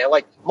right again.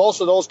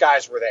 Most of those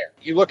guys were there.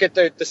 You look at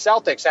the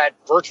Celtics had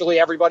virtually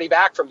everybody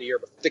back from the year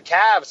before. The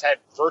Cavs had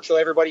virtually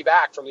everybody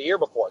back from the year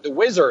before. The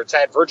Wizards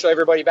had virtually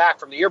everybody back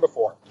from the year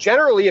before.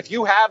 Generally, if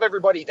you have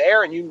everybody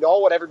there and you know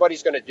what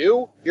everybody's going to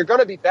do, you're going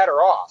to be better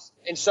off.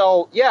 And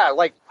so, yeah,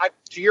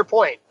 to your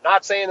point,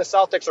 not saying the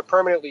Celtics are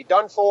permanently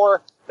done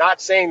for, not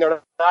saying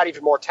they're not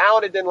even more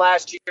talented than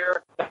last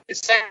year, not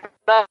saying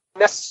not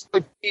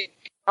necessarily be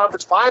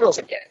conference finals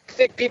again. I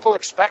think people are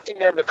expecting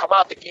them to come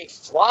out the gate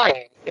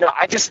flying.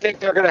 I just think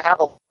they're going to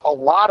have a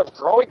lot of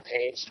growing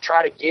pains to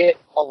try to get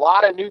a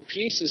lot of new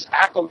pieces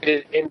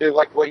acclimated into,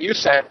 what you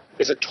said,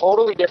 is a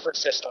totally different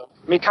system.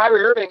 I mean,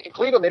 Kyrie Irving in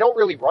Cleveland, they don't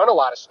really run a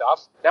lot of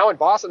stuff. Now in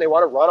Boston, they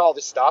want to run all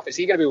this stuff. Is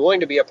he going to be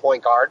willing to be a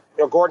point guard?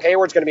 Gordon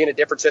Hayward's going to be in a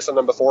different system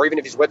than before, even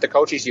if he's with the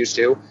coach he's used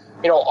to.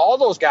 All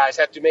those guys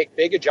have to make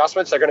big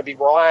adjustments. They're going to be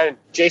relying on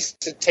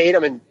Jason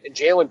Tatum and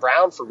Jaylen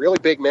Brown for really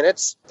big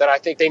minutes that I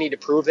think they need to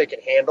prove they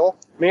can handle.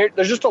 I mean,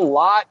 there's just a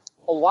lot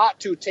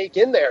to take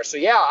in there. So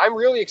yeah, I'm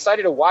really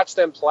excited to watch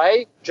them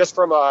play just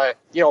from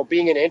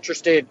being an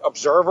interested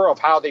observer of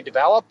how they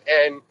develop.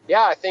 And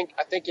yeah, I think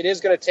it is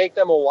going to take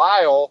them a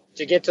while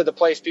to get to the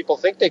place people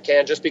think they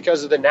can, just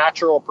because of the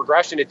natural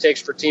progression it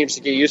takes for teams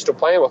to get used to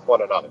playing with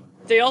one another.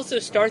 They also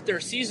start their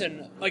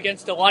season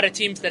against a lot of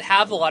teams that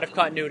have a lot of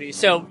continuity.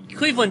 So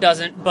Cleveland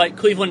doesn't, but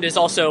Cleveland is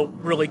also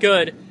really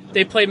good.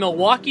 They play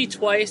Milwaukee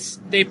twice.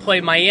 They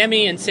play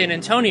Miami and San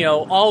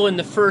Antonio all in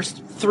the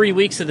first 3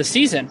 weeks of the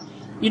season.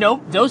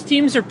 Those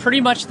teams are pretty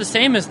much the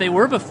same as they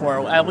were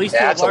before, at least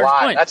to a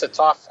large point. That's a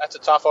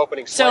tough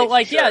opening slate.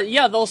 So,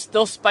 sure.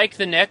 they'll spike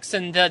the Knicks,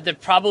 and they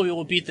probably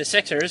will beat the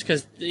Sixers,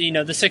 because,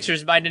 the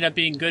Sixers might end up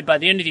being good by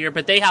the end of the year,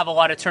 but they have a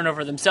lot of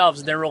turnover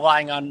themselves, and they're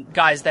relying on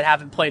guys that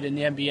haven't played in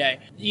the NBA.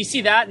 You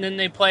see that, and then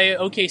they play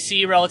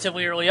OKC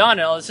relatively early on.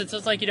 It's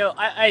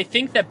I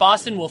think that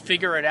Boston will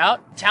figure it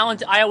out.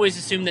 Talent, I always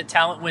assume that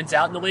talent wins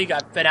out in the league.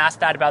 I've been asked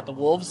that about the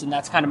Wolves, and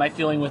that's kind of my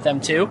feeling with them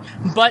too.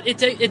 But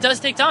it does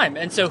take time,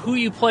 and so who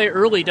you play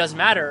early does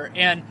matter.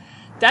 And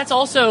that's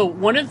also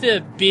one of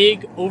the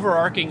big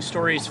overarching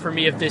stories for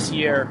me of this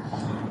year,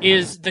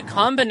 is the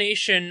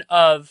combination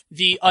of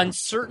the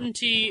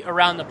uncertainty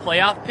around the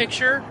playoff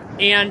picture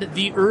and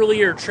the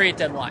earlier trade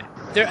deadline.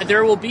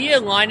 There will be a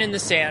line in the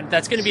sand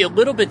that's going to be a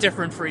little bit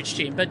different for each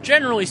team, but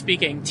generally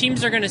speaking,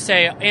 teams are going to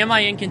say, am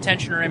I in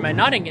contention or am I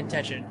not in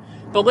contention?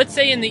 But let's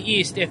say in the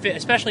East,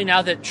 especially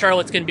now that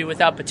Charlotte's going to be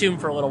without Batum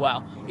for a little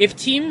while, if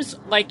teams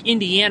like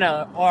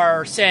Indiana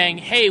are saying,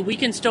 hey, we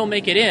can still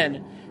make it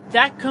in,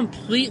 that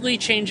completely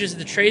changes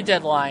the trade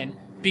deadline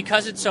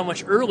because it's so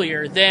much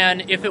earlier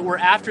than if it were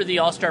after the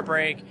All-Star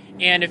break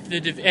and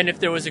if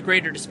there was a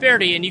greater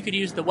disparity. And you could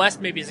use the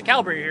West maybe as a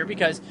calibrator here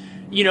because,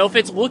 if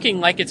it's looking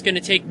like it's going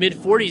to take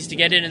mid-40s to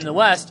get in the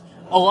West,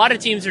 a lot of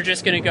teams are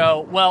just going to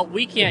go, well,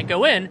 we can't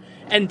go in.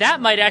 And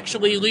that might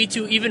actually lead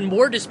to even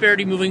more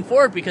disparity moving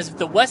forward, because if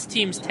the West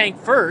teams tank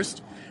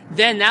first,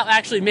 then that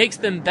actually makes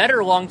them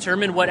better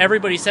long-term in what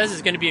everybody says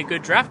is going to be a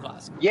good draft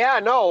class. Yeah,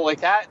 no,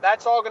 like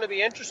that's all going to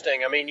be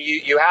interesting. I mean,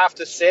 you have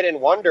to sit and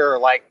wonder,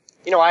 like,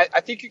 you know, I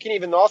think you can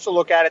even also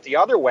look at it the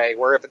other way,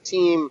 where if a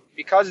team,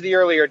 because of the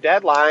earlier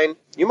deadline,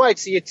 you might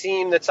see a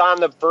team that's on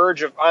the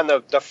verge of, on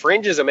the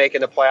fringes of making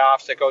the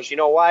playoffs that goes, you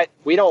know what,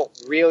 we don't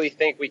really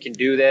think we can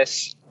do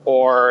this.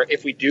 Or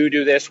if we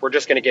do this, we're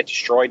just going to get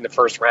destroyed in the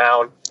first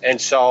round. And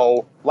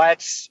so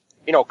let's,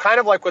 you know, kind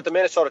of like what the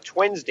Minnesota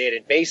Twins did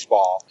in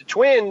baseball. The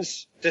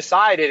Twins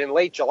decided in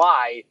late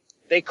July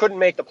they couldn't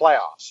make the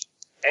playoffs.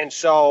 And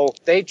so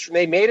they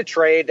made a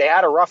trade. They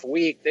had a rough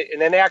week,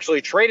 and then they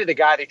actually traded the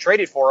guy they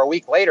traded for a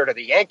week later to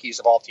the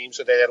Yankees of all teams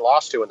who they had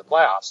lost to in the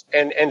playoffs,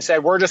 and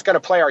said, we're just going to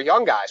play our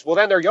young guys. Well,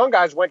 then their young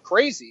guys went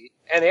crazy,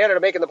 and they ended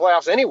up making the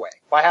playoffs anyway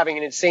by having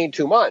an insane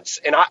 2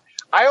 months. And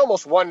I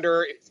almost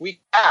wonder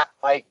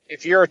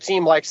if you're a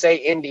team like, say,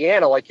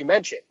 Indiana, like you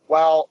mentioned.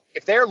 Well,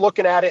 if they're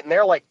looking at it and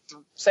they're like,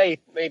 say,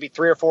 maybe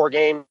 3 or 4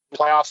 game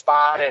playoff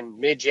spot in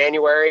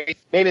mid-January,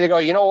 maybe they go,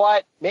 you know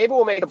what, maybe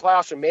we'll make the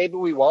playoffs and maybe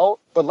we won't,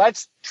 but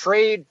let's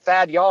trade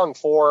Thad Young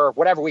for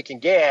whatever we can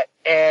get,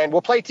 and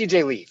we'll play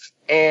TJ Leaf.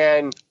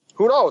 And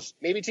who knows,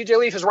 maybe TJ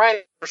Leaf is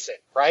Ryan Anderson,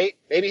 right?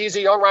 Maybe he's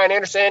a young Ryan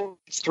Anderson.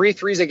 It's 3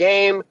 threes a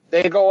game.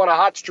 They go on a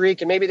hot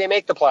streak, and maybe they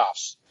make the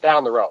playoffs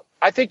down the road.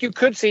 I think you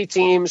could see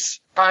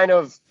teams kind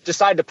of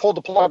decide to pull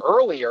the plug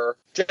earlier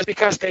just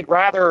because they'd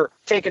rather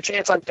take a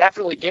chance on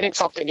definitely getting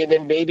something and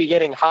then maybe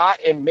getting hot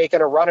and making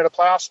a run at a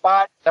playoff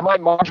spot. That might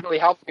marginally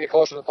help them get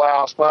closer to the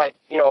playoffs, but,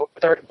 you know,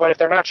 if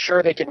they're not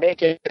sure they can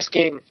make it, this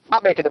game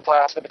not making the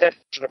playoffs, the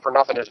potential for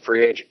nothing as a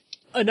free agent.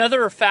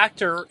 Another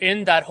factor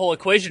in that whole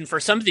equation for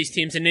some of these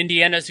teams, and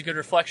Indiana is a good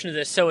reflection of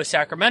this, so is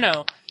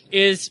Sacramento,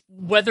 is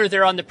whether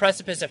they're on the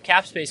precipice of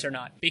cap space or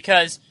not.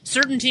 Because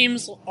certain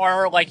teams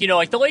are like, you know,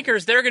 like the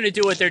Lakers, they're going to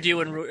do what they're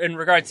doing in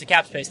regards to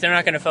cap space. They're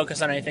not going to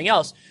focus on anything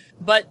else.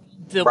 But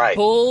the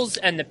Bulls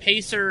and the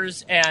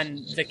Pacers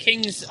and the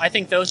Kings, I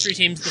think those 3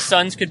 teams, the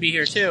Suns could be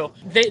here too.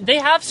 They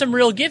have some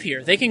real give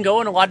here. They can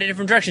go in a lot of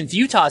different directions.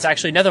 Utah is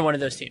actually another one of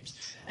those teams.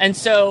 And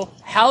so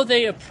how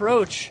they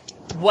approach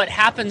what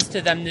happens to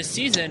them this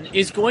season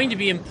is going to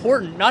be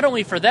important, not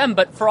only for them,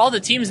 but for all the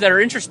teams that are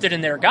interested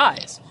in their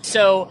guys.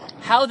 So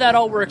how that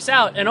all works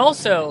out. And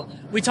also,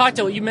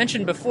 you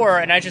mentioned before,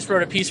 and I just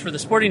wrote a piece for the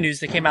Sporting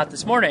News that came out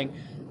this morning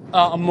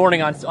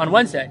on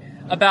Wednesday,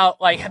 about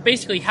like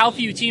basically how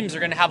few teams are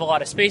going to have a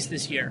lot of space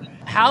this year.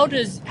 How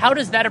does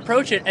that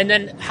approach it? And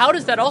then how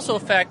does that also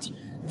affect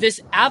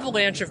this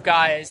avalanche of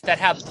guys that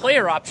have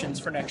player options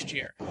for next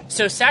year?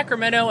 So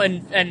Sacramento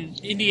and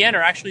Indiana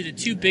are actually the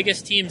 2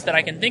 biggest teams that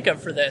I can think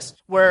of for this,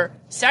 where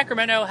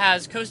Sacramento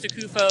has Costa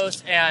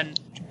Koufos and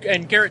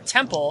Garrett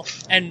Temple,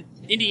 and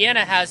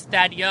Indiana has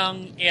Thad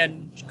Young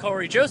and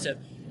Corey Joseph.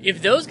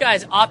 If those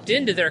guys opt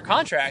into their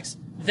contracts,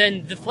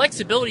 then the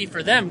flexibility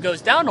for them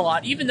goes down a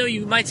lot, even though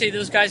you might say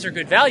those guys are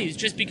good values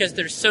just because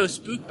they're so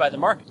spooked by the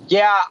market.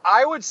 Yeah,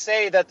 I would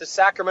say that the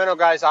Sacramento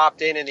guys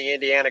opt in and the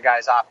Indiana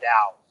guys opt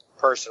out.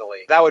 Personally,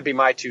 that would be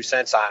my 2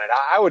 cents on it.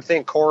 I would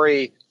think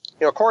Corey's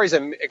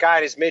a guy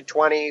in his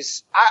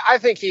mid-20s. I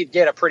think he'd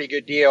get a pretty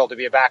good deal to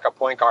be a backup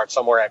point guard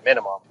somewhere at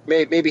minimum.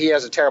 Maybe he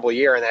has a terrible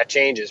year and that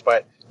changes,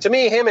 but to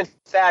me, him and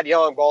Thad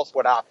Young both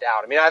would opt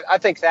out. I mean, I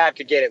think Thad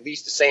could get at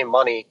least the same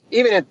money,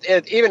 even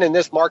in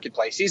this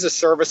marketplace. He's a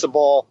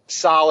serviceable,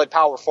 solid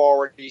power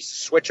forward. He's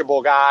a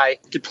switchable guy.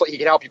 He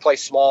can help you play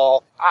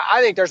small.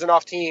 I think there's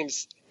enough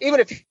teams. Even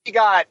if you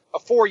got a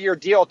 4-year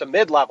deal at the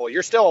mid-level,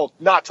 you're still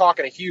not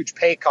talking a huge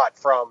pay cut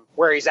from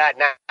where he's at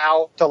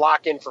now to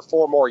lock in for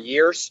 4 more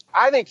years.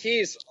 I think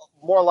he's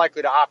more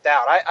likely to opt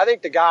out. I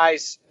think the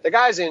guys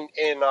in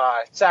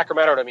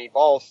Sacramento, to me,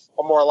 both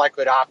are more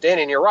likely to opt in.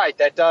 And you're right,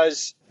 that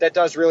does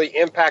really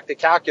impact the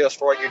calculus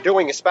for what you're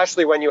doing,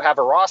 especially when you have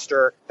a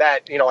roster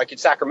that, you know, like in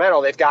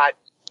Sacramento, they've got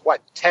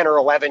 10 or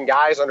 11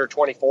 guys under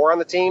 24 on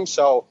the team.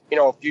 So, you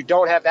know, if you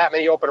don't have that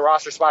many open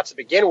roster spots to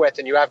begin with,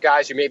 and you have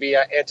guys who may be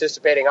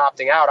anticipating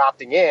opting out,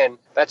 opting in,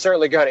 that's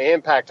certainly going to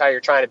impact how you're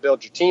trying to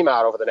build your team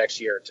out over the next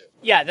year or 2.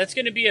 Yeah, that's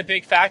going to be a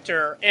big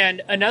factor.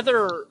 And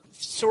another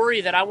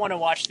story that I want to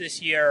watch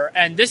this year,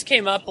 and this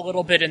came up a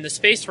little bit in the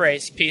space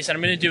race piece, and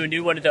I'm going to do a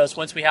new one of those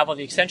once we have all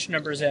the extension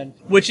numbers in,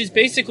 which is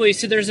basically,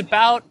 so there's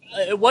about,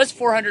 it was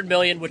 $400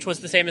 million, which was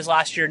the same as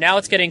last year. Now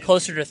it's getting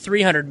closer to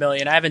 $300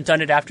 million. I haven't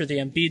done it after the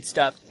Embiid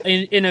stuff.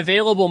 In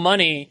available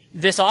money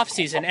this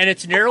offseason, and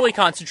it's narrowly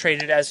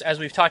concentrated, as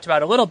we've talked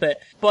about a little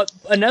bit. But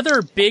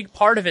another big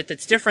part of it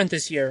that's different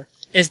this year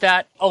is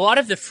that a lot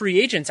of the free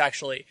agents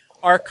actually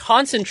are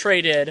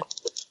concentrated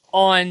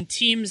on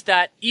teams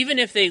that, even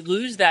if they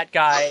lose that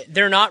guy,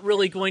 they're not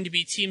really going to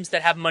be teams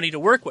that have money to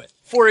work with.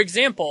 For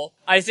example,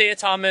 Isaiah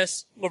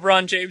Thomas,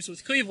 LeBron James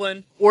with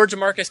Cleveland, or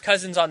DeMarcus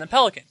Cousins on the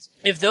Pelicans.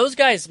 If those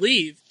guys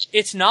leave,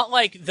 it's not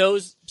like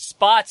those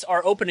spots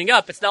are opening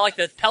up. It's not like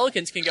the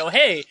Pelicans can go,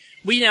 hey,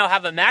 we now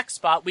have a max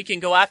spot, we can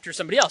go after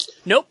somebody else.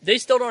 Nope, they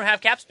still don't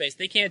have cap space.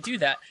 They can't do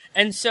that.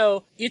 And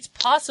so it's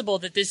possible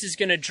that this is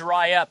going to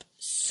dry up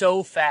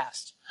so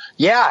fast.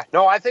 Yeah,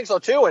 no, I think so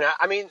too. And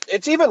I mean,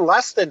 it's even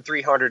less than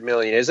 300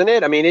 million, isn't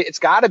it? I mean, it's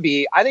got to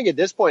be, I think at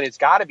this point, it's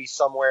got to be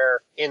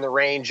somewhere in the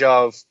range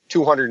of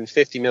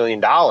 $250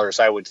 million,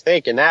 I would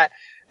think. And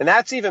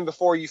that's even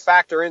before you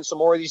factor in some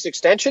more of these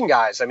extension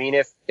guys. I mean,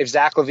 if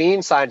Zach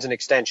LaVine signs an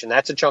extension,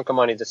 that's a chunk of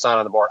money that's not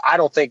on the board. I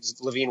don't think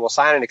LaVine will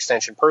sign an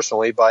extension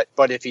personally, but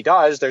if he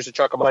does, there's a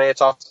chunk of money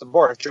that's off the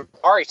board. If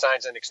Jabari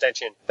signs an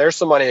extension, there's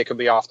some money that could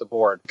be off the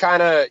board.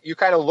 You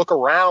kind of look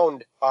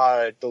around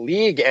the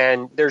league,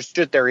 and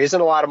there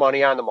isn't a lot of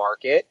money on the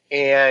market,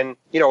 and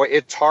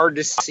it's hard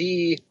to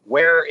see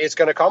where it's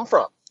going to come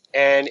from.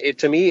 And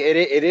to me,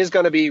 it is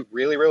going to be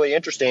really, really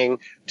interesting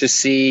to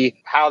see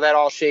how that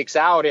all shakes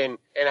out. And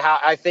how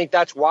I think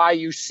that's why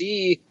you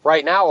see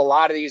right now a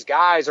lot of these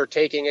guys are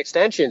taking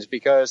extensions,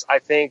 because I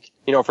think,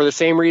 for the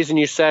same reason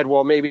you said,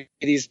 well, maybe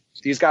these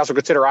guys will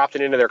consider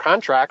opting into their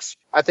contracts.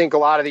 I think a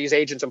lot of these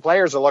agents and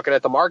players are looking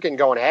at the market and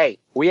going, hey,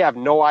 we have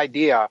no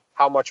idea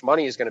how much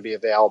money is going to be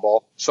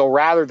available. So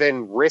rather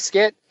than risk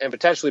it and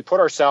potentially put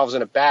ourselves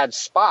in a bad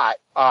spot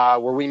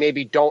where we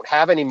maybe don't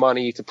have any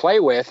money to play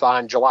with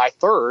on July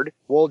 3rd,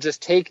 we'll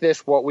just take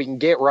this, what we can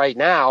get right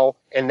now,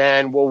 and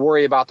then we'll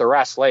worry about the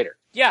rest later.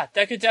 Yeah,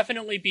 that could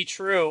definitely be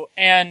true.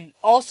 And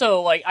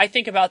also, I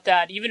think about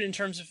that even in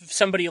terms of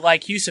somebody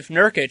like Jusuf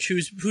Nurkic,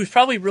 who's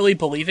probably really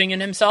believing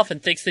in himself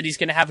and thinks that he's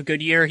going to have a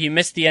good year. He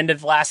missed the end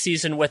of last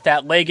season with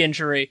that leg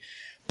injury.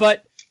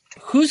 But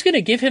who's going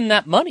to give him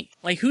that money?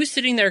 Who's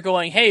sitting there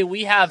going, hey,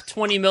 we have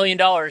 $20 million,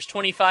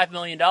 $25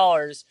 million,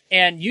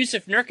 and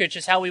Jusuf Nurkic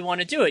is how we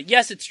want to do it.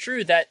 Yes, it's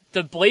true that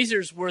the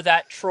Blazers were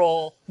that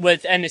troll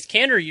with Enes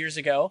Kanter years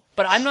ago,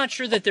 but I'm not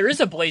sure that there is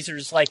a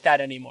Blazers like that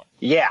anymore.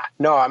 Yeah,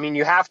 no, I mean,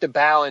 you have to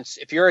balance.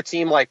 If you're a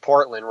team like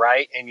Portland,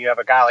 right, and you have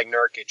a guy like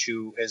Nurkic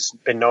who has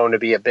been known to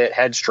be a bit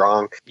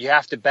headstrong, you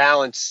have to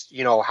balance,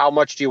 how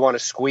much do you want to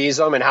squeeze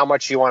them and how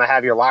much do you want to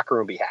have your locker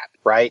room be happy,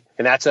 right?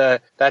 And that's a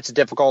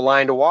difficult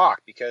line to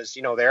walk, because,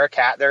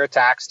 they're a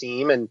tax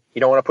team and you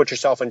don't want to put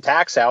yourself in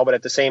tax hell. But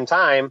at the same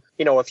time,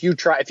 if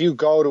you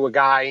go to a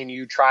guy and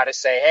you try to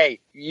say, hey,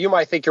 you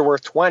might think you're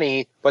worth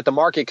 20, but the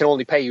market can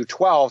only pay you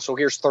 12, so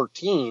here's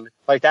 13.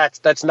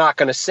 That's not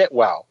going to sit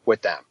well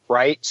with them,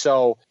 right?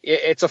 So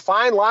it's a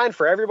fine line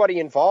for everybody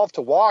involved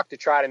to walk to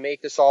try to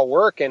make this all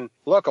work. And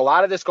look, a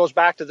lot of this goes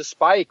back to the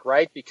spike,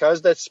 right?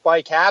 Because that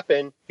spike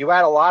happened, you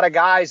had a lot of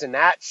guys in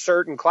that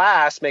certain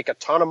class make a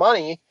ton of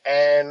money.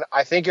 And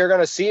I think you're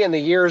going to see in the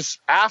years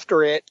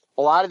after it,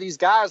 a lot of these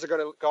guys are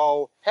going to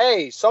go,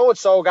 hey,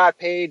 so-and-so got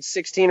paid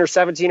 $16 or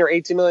 $17 or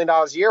 $18 million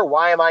a year.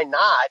 Why am I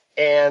not?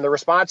 And the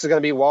response is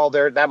going to be, well,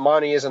 that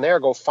money isn't there.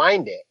 Go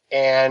find it.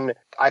 And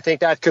I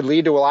think that could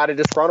lead to a lot of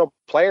disgruntled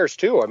players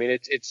too. I mean,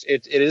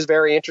 it is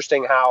very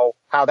interesting how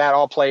that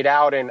all played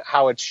out and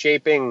how it's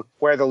shaping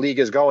where the league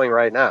is going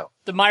right now.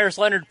 The Myers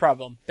Leonard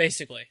problem,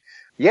 basically.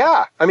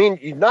 Yeah, I mean,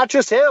 not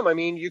just him. I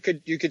mean, you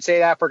could say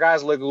that for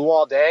guys like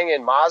Luol Deng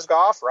and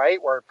Mozgov, right?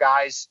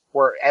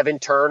 Where Evan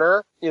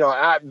Turner,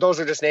 those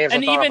are just names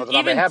I'm throwing off the top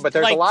of my head, but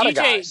there's a lot of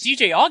guys.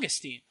 DJ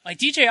Augustine.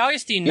 DJ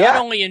Augustine, not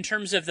only in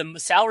terms of the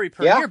salary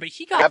per year, but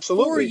he got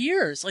 4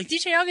 years.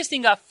 DJ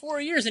Augustine got 4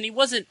 years, and he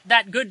wasn't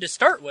that good to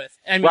start with.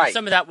 I mean,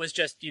 some of that was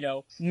just,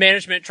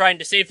 management trying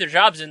to save their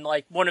jobs in,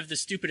 one of the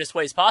stupidest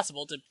ways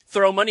possible to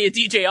throw money at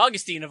DJ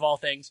Augustine, of all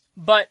things.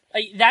 But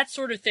that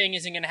sort of thing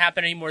isn't going to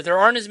happen anymore. There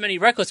aren't as many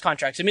reckless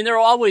contracts. I mean, there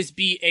will always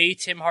be a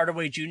Tim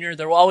Hardaway Jr.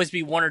 There will always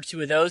be one or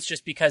two of those,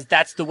 just because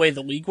that's the way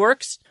the league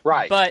works.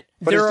 Right. But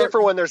it's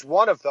different when there's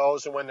one of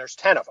those and when there's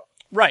 10 of them.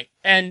 Right.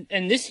 And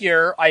this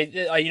year, in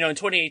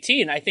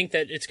 2018, I think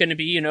that it's going to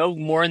be,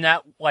 more in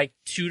that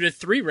 2 to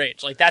 3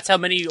 range. That's how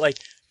many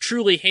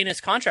truly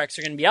heinous contracts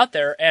are going to be out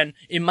there. And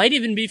it might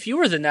even be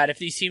fewer than that if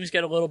these teams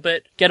get a little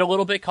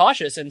bit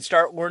cautious and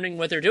start learning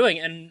what they're doing.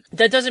 And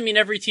that doesn't mean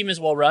every team is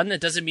well run.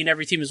 That doesn't mean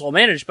every team is well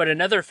managed. But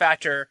another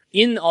factor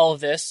in all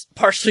of this,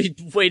 partially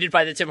weighted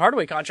by the Tim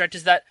Hardaway contract,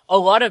 is that a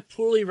lot of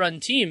poorly run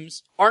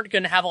teams aren't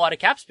going to have a lot of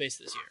cap space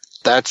this year.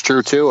 That's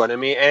true too. And I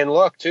mean, and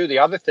look too, the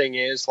other thing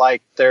is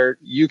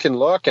you can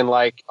look and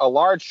a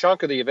large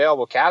chunk of the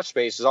available cap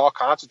space is all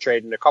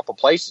concentrated in a couple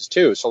places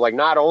too. So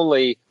not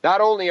only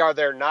are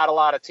there not a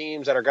lot of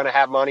teams that are going to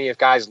have money if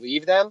guys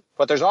leave them,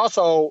 but there's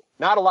also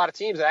not a lot of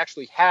teams that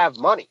actually have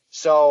money.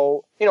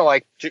 So,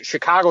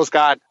 Chicago's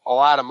got a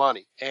lot of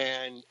money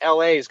and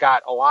LA's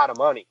got a lot of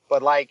money.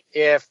 But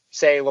if,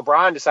 say,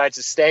 LeBron decides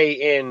to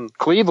stay in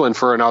Cleveland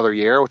for another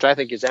year, which I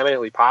think is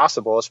eminently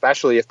possible,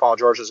 especially if Paul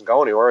George doesn't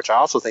go anywhere, which I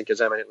also think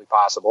is eminently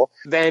possible,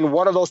 then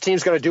what are those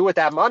teams going to do with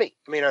that money?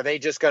 I mean, are they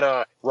just going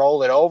to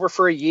roll it over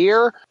for a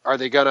year? Are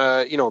they going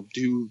to,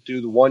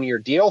 do the 1 year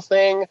deal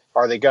thing?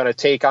 Are they going to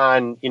take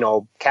on,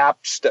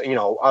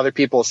 other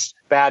people's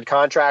bad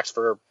contracts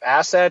for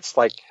assets?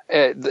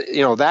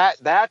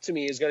 That to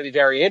me is going to be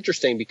very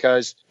interesting,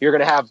 because you're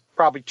going to have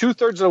probably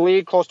 2/3 of the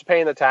league close to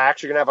paying the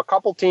tax. You're going to have a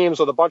couple teams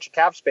with a bunch of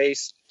cap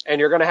space, and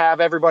you're going to have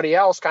everybody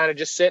else kind of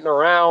just sitting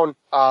around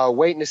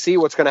waiting to see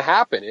what's going to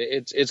happen.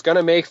 It's going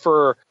to make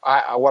for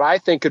what I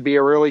think could be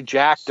a really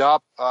jacked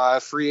up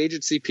free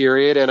agency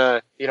period and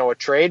a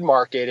trade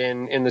market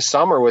in the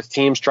summer with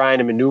teams trying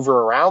to maneuver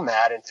around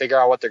that and figure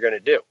out what they're going to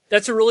do.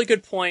 That's a really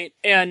good point.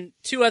 And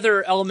two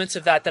other elements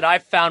of that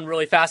I've found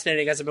really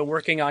fascinating as I've been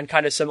working on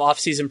kind of some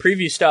off-season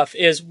preview stuff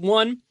is,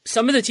 one,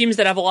 some of the teams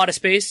that have a lot of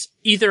space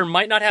either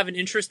might not have an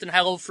interest in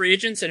high-level free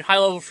agents, and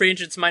high-level free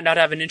agents might not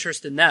have an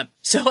interest in them.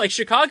 So, like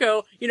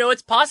Chicago,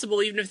 it's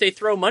possible even if they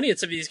throw money at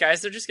some of these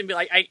guys, they're just going to be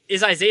like,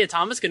 is Isaiah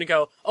Thomas going to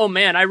go, oh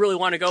man, I really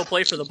want to go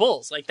play for the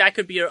Bulls? Like, that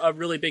could be a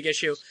really big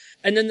issue.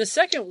 And then the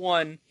second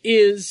one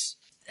is,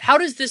 how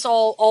does this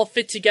all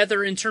fit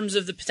together in terms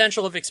of the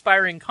potential of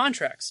expiring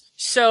contracts?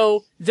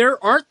 So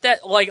there aren't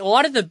that, like,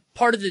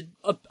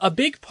 a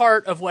big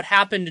part of what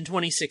happened in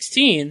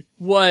 2016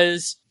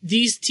 was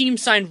these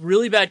teams signed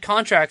really bad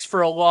contracts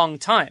for a long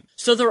time.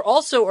 So there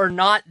also are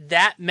not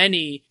that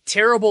many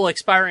terrible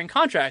expiring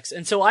contracts.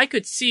 And so I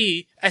could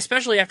see,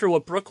 especially after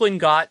what Brooklyn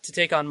got to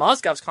take on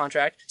Mozgov's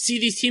contract, see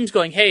these teams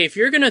going, hey, if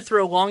you're going to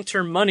throw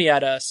long-term money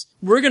at us,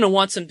 we're going to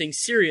want something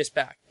serious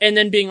back. And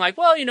then being like,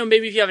 well,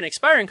 maybe if you have an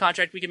expiring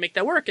contract, we can make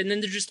that work. And then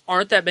there just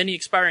aren't that many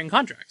expiring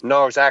contracts.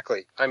 No,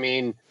 exactly. I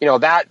mean,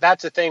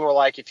 that's a thing where,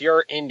 like, if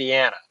you're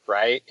Indiana,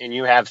 right, and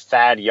you have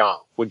Thad Young,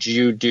 would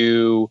you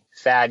do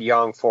Thad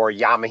Young for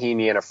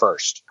Yamahimi in a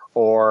first?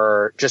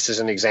 Or just as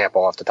an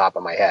example off the top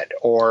of my head,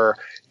 or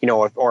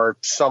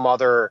some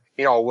other,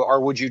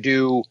 or would you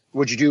do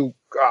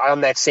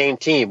on that same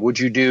team, would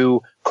you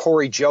do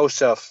Corey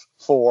Joseph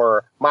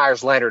for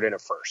Myers Leonard in a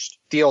first?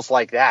 Deals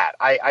like that.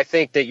 I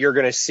think that you're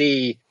going to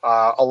see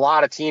a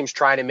lot of teams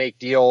trying to make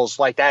deals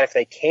like that if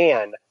they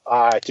can,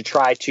 to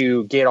try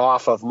to get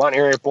off of money.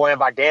 Boyan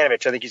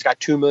Bogdanović, I think he's got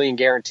 $2 million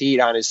guaranteed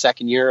on his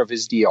second year of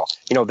his deal.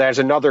 There's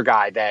another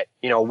guy that,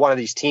 one of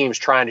these teams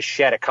trying to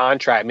shed a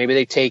contract. Maybe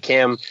they take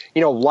him,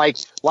 like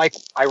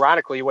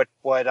ironically what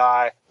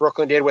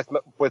Brooklyn did with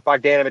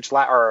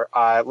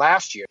Bogdanović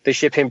last year. They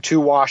ship him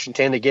to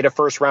Washington. They get a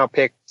first round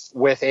pick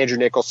with Andrew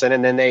Nicholson,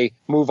 and then they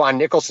move on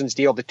Nicholson's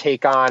deal to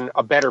take on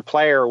a better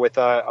player with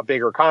a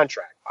bigger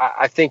contract.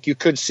 I think you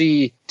could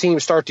see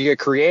teams start to get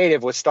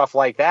creative with stuff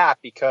like that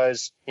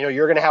because,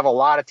 you're going to have a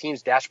lot of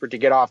teams desperate to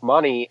get off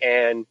money,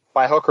 and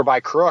by hook or by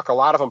crook, a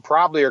lot of them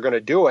probably are going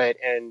to do it.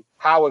 And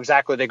how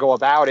exactly they go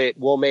about it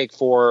will make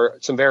for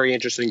some very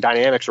interesting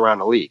dynamics around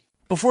the league.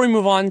 Before we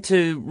move on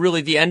to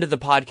really the end of the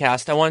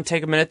podcast, I want to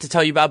take a minute to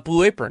tell you about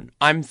Blue Apron.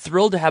 I'm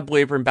thrilled to have Blue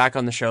Apron back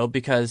on the show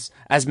because,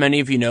 as many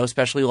of you know,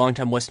 especially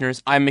longtime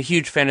listeners, I'm a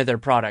huge fan of their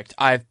product.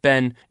 I've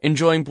been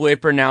enjoying Blue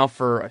Apron now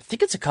for, I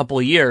think it's a couple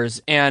of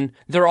years, and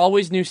there are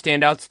always new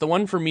standouts. The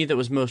one for me that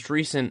was most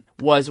recent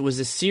was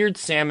a seared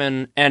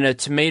salmon and a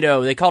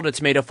tomato. They called it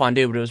tomato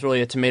fondue, but it was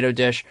really a tomato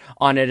dish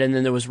on it, and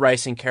then there was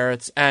rice and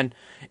carrots, and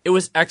it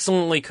was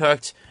excellently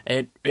cooked.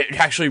 It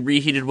actually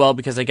reheated well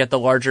because I get the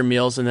larger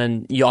meals, and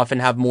then you often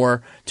have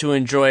more to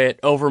enjoy it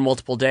over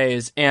multiple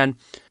days. And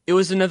it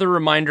was another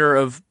reminder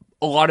of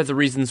a lot of the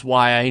reasons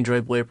why I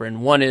enjoy Blue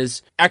Apron. One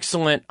is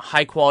excellent,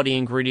 high-quality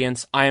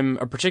ingredients. I'm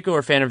a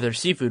particular fan of their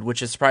seafood,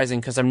 which is surprising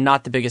because I'm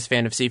not the biggest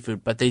fan of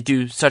seafood, but they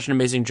do such an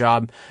amazing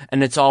job,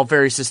 and it's all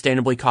very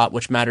sustainably caught,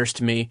 which matters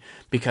to me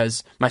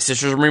because my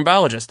sister's a marine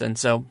biologist, and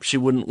so she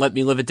wouldn't let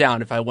me live it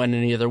down if I went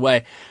any other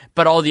way.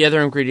 But all the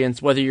other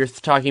ingredients, whether you're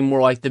talking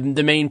more like the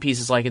main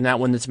pieces, like in that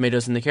one, the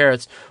tomatoes and the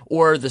carrots,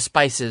 or the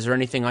spices or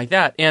anything like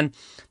that. And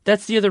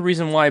that's the other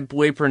reason why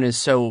Blue Apron is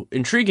so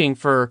intriguing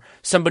for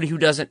somebody who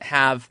doesn't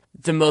have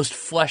the most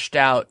fleshed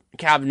out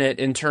cabinet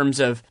in terms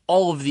of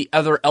all of the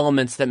other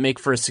elements that make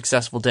for a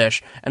successful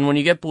dish. And when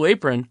you get Blue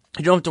Apron,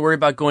 you don't have to worry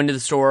about going to the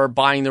store,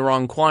 buying the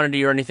wrong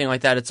quantity or anything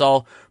like that. It's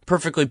all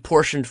perfectly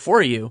portioned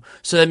for you.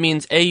 So that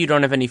means A, you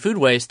don't have any food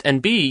waste,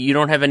 and B, you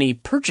don't have any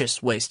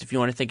purchase waste, if you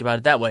want to think about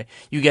it that way.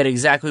 You get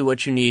exactly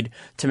what you need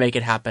to make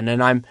it happen.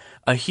 And I'm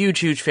a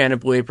huge fan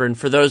of Blue Apron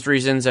for those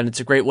reasons, and it's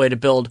a great way to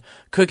build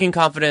cooking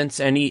confidence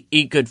and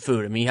eat good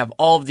food. I mean, you have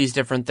all of these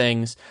different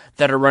things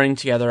that are running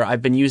together.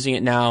 I've been using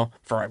it now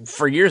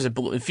for years,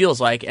 it feels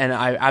like, and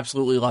I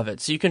absolutely love it.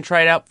 So you can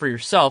try it out for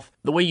yourself.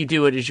 The way you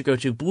do it is you go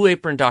to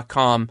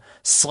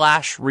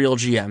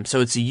blueapron.com/realgm.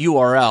 So it's a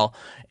URL,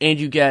 and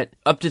you get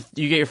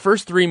your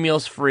first 3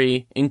 meals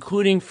free,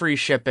 including free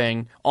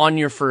shipping on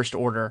your first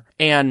order.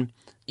 And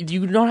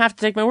you don't have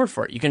to take my word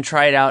for it. You can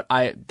try it out.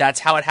 That's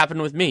how it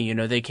happened with me.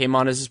 They came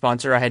on as a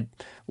sponsor. I had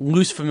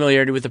loose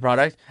familiarity with the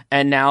product,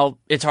 and now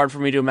it's hard for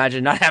me to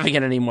imagine not having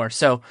it anymore.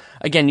 So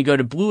again, you go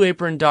to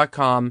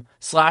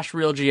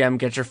blueapron.com/realgm,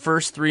 get your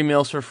first 3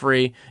 meals for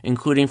free,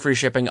 including free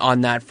shipping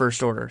on that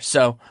first order.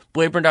 So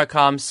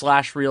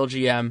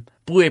blueapron.com/realgm,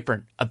 Blue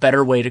Apron, a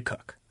better way to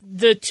cook.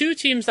 The two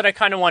teams that I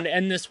kind of want to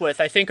end this with,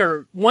 I think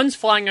are, one's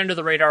flying under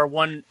the radar,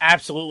 one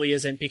absolutely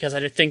isn't because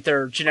I think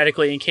they're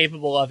genetically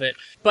incapable of it.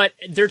 But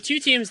they're two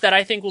teams that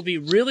I think will be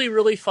really,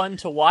 really fun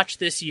to watch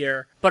this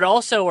year, but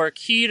also are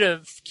key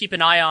to keep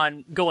an eye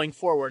on going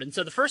forward. And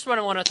so the first one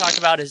I want to talk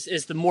about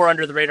is the more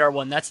under the radar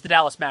one. That's the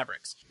Dallas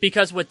Mavericks.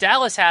 Because what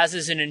Dallas has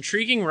is an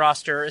intriguing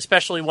roster,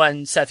 especially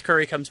when Seth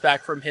Curry comes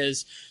back from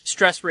his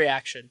stress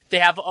reaction. They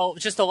have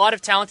just a lot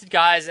of talented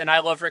guys, and I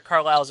love Rick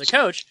Carlisle as a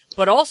coach.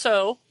 But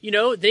also,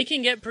 they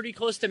can get pretty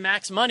close to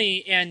max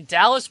money, and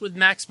Dallas with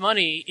max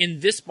money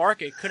in this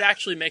market could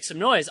actually make some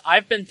noise.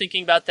 I've been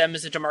thinking about them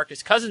as a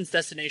DeMarcus Cousins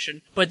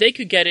destination, but they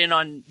could get in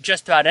on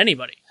just about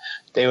anybody.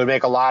 They would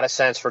make a lot of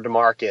sense for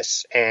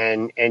DeMarcus.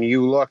 And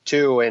you look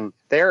too, and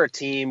they're a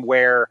team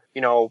where,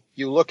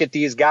 you look at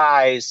these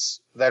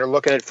guys that are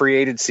looking at free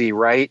agency,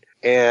 right?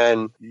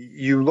 And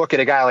you look at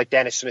a guy like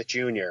Dennis Smith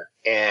Jr.,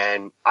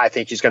 and I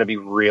think he's going to be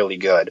really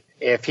good.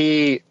 If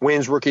he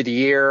wins Rookie of the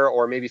Year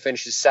or maybe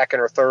finishes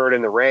second or third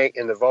in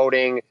the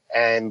voting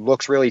and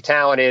looks really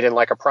talented and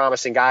like a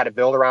promising guy to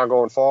build around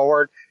going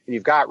forward, and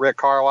you've got Rick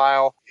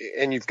Carlisle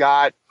and you've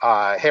got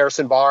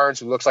Harrison Barnes,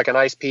 who looks like a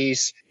nice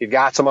piece. You've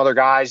got some other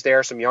guys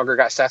there, some younger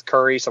guys, Seth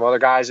Curry, some other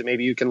guys that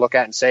maybe you can look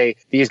at and say,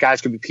 these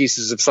guys could be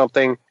pieces of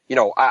something.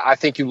 I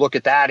think you look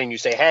at that and you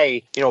say,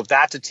 hey,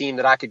 that's a team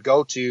that I could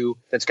go to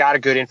that's got a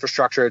good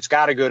infrastructure, it's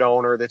got a good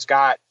owner, that's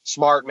got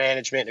smart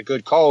management and a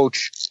good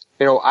coach.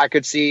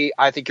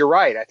 I think you're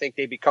right. I think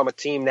they become a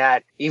team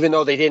that, even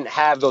though they didn't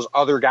have those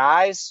other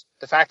guys,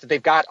 the fact that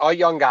they've got a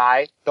young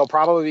guy, they'll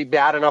probably be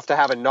bad enough to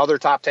have another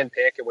top 10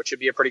 pick, which should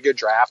be a pretty good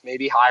draft,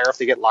 maybe higher if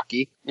they get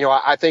lucky.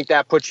 I think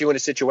that puts you in a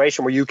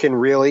situation where you can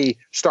really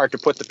start to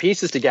put the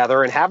pieces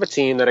together and have a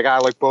team that a guy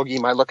like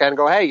Boogie might look at and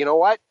go, hey, you know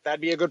what?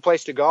 That'd be a good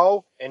place to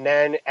go. And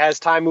then as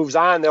time moves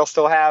on,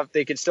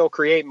 they could still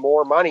create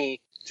more money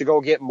to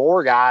go get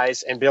more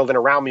guys and building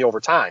around me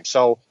over time.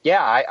 So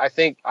yeah, I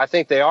think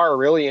they are a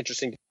really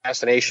interesting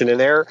destination, and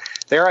they're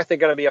I think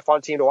going to be a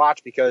fun team to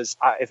watch because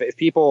if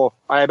people,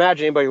 I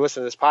imagine anybody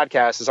listening to this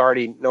podcast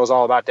already knows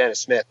all about Dennis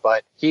Smith,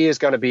 but he is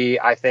going to be,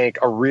 I think,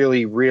 a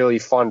really, really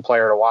fun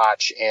player to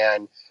watch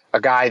and a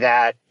guy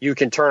that you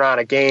can turn on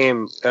a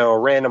game, a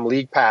random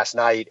league pass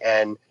night,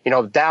 and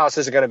Dallas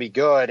isn't going to be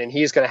good, and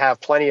he's going to have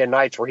plenty of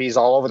nights where he's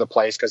all over the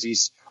place because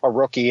he's a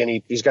rookie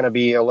and he's going to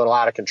be a little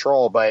out of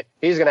control, but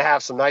he's going to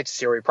have some nights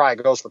this year where he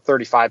probably goes for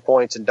 35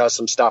 points and does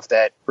some stuff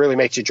that really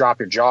makes you drop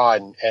your jaw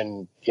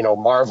and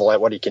marvel at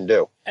what he can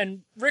do.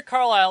 And Rick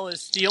Carlisle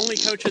is the only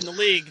coach in the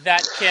league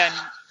that can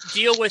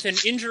deal with an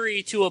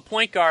injury to a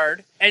point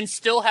guard and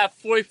still have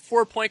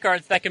four point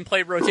guards that can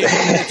play rotation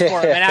minutes for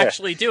him and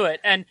actually do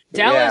it. And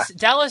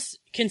Dallas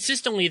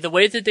consistently, the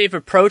way that they've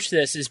approached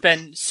this has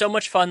been so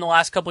much fun the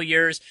last couple of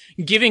years,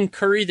 giving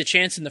Curry the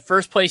chance in the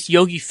first place,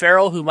 Yogi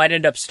Ferrell, who might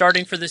end up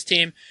starting for this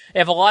team. They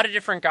have a lot of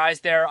different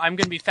guys there. I'm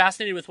going to be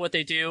fascinated with what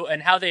they do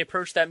and how they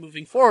approach that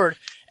moving forward.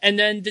 And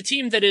then the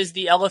team that is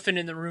the elephant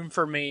in the room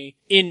for me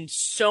in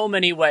so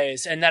many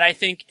ways, and that I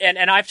think, and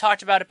I've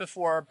talked about it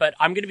before, but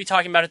I'm going to be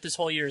talking about it this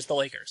whole year, is the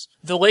Lakers.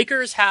 The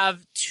Lakers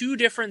have two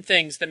different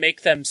things that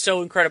make them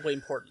so incredibly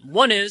important.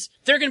 One is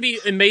they're going to be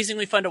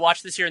amazingly fun to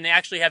watch this year, and they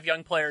actually have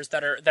young players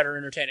that are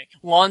entertaining.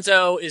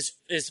 Lonzo is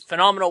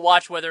phenomenal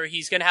watch, whether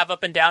he's going to have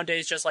up and down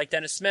days just like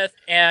Dennis Smith,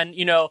 and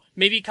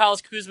maybe Kyle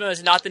Kuzma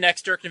is not the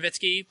next Dirk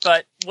Nowitzki,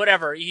 but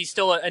whatever, he's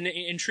still an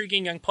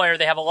intriguing young player.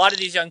 They have a lot of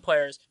these young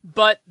players,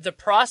 but the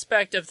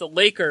prospect of the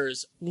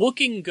Lakers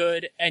looking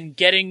good and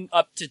getting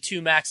up to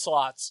 2 max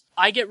slots,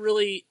 I get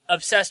really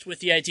obsessed with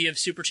the idea of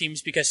super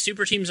teams because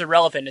super teams are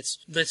relevant.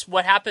 It's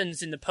what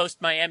happens in the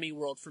post-Miami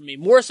world for me,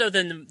 more so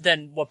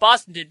than what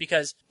Boston did,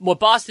 because what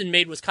Boston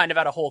made was kind of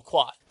out of whole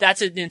cloth.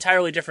 That's an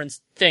entirely different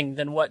thing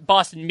than what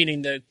Boston,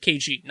 meaning the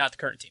KG, not the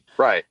current team.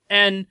 Right.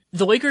 And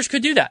the Lakers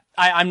could do that.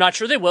 I'm not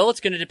sure they will.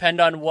 It's going to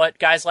depend on what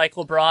guys like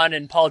LeBron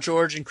and Paul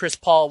George and Chris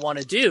Paul want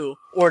to do,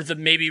 or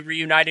maybe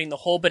reuniting the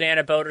whole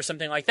banana boat or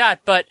something like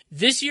that. But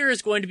this year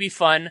is going to be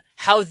fun.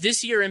 How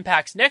this year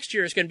impacts next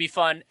year is going to be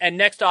fun, and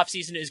next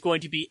offseason is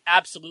going to be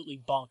absolutely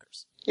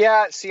bonkers.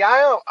 Yeah, see,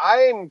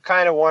 I'm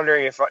kind of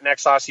wondering if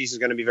next offseason is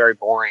going to be very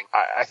boring.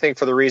 I think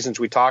for the reasons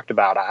we talked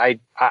about. I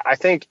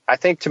think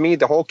to me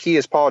the whole key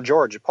is Paul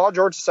George. If Paul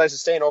George decides to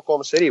stay in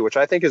Oklahoma City, which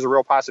I think is a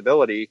real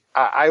possibility,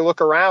 I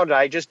look around and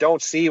I just don't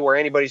see where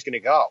anybody's going to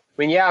go.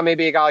 I mean, yeah,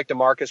 maybe a guy like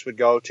DeMarcus would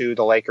go to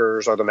the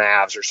Lakers or the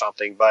Mavs or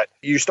something, but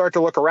you start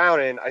to look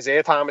around and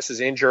Isaiah Thomas is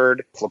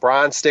injured. If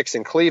LeBron sticks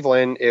in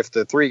Cleveland, if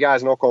the 3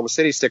 guys in Oklahoma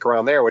City stick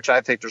around there, which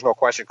I think there's no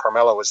question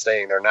Carmelo is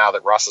staying there now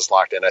that Russ is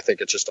locked in. I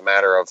think it's just a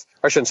matter of,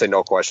 I shouldn't say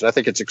no question. I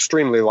think it's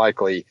extremely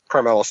likely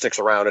Carmelo sticks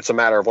around. It's a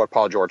matter of what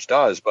Paul George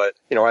does. But,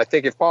 I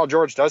think if Paul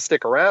George does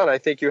stick around, I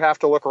think you have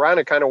to look around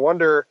and kind of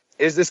wonder,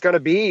 is this going to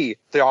be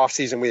the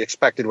offseason we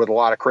expected with a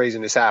lot of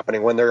craziness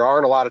happening when there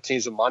aren't a lot of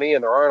teams with money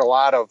and there aren't a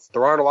lot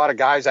of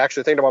guys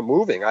actually thinking about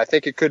moving? I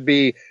think it could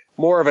be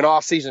more of an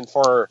offseason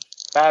for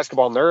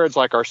basketball nerds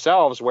like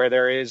ourselves, where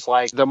there is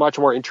like the much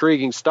more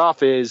intriguing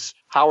stuff is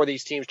how are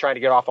these teams trying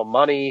to get off of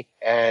money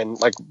and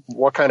like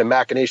what kind of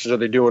machinations are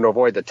they doing to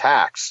avoid the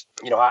tax?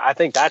 I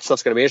think that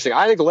stuff's going to be interesting.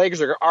 I think the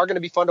Lakers are going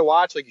to be fun to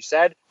watch, like you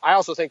said. I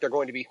also think they're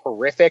going to be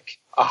horrific.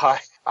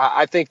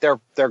 I think they're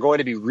going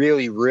to be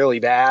really, really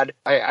bad.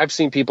 I've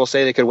seen people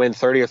say they could win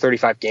 30 or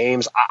 35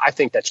 games. I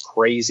think that's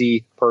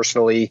crazy,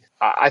 personally.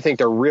 I think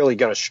they're really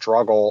going to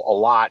struggle a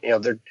lot.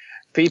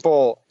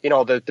 People,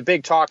 the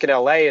big talk in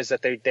LA is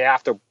that they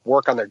have to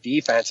work on their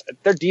defense.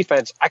 Their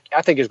defense,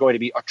 I think, is going to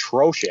be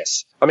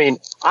atrocious. I mean,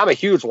 I'm a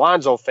huge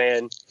Lonzo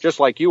fan, just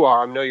like you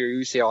are. I know you're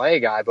a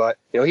UCLA guy, but,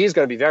 he's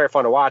going to be very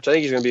fun to watch. I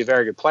think he's going to be a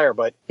very good player,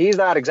 but he's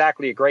not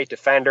exactly a great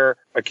defender.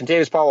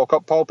 Kentavious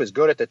Pope is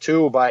good at the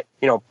 2, but,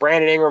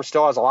 Brandon Ingram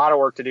still has a lot of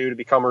work to do to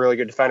become a really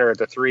good defender at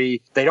the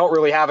 3. They don't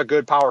really have a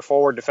good power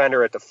forward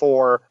defender at the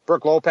 4.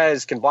 Brook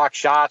Lopez can block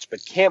shots, but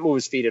can't move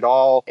his feet at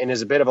all and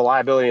is a bit of a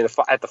liability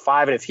at the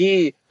 5. And if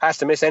he has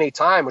to miss any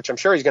time, which I'm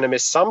sure he's going to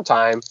miss some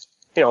time,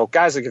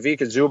 guys like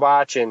Ivica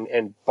Zubac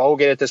and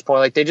Bogut at this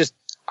point,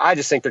 I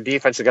just think their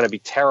defense is going to be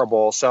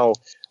terrible. So,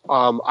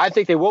 I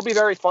think they will be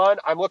very fun.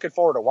 I'm looking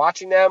forward to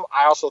watching them.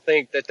 I also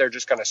think that they're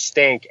just going to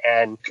stink.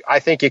 And I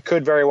think it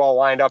could very well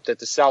wind up that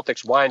the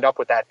Celtics wind up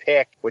with that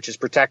pick, which is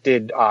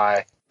protected,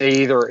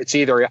 it's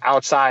either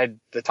outside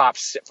the top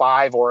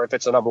 5, or if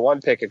it's a number 1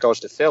 pick, it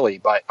goes to Philly.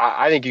 But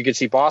I think you could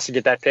see Boston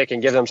get that pick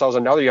and give themselves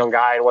another young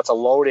guy in what's a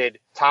loaded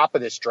top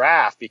of this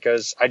draft,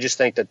 because I just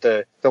think that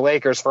the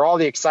Lakers, for all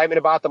the excitement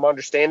about them,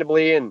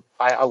 understandably, and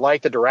I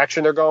like the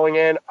direction they're going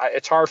in,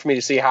 it's hard for me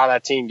to see how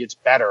that team gets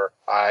better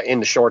in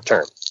the short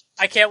term.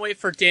 I can't wait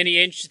for Danny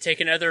Ainge to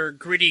take another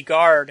gritty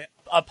guard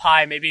up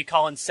high. Maybe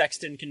Colin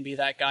Sexton can be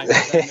that guy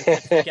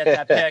if they get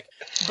that pick.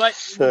 But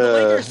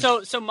the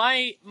Lakers, so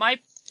my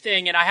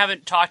thing, and I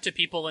haven't talked to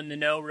people in the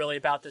know really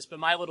about this, but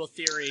my little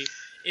theory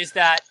is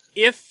that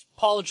if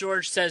Paul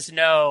George says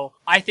no,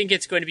 I think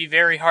it's going to be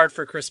very hard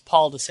for Chris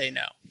Paul to say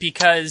no,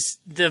 because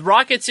the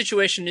Rocket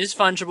situation is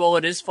fungible,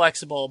 it is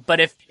flexible. But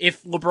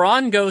if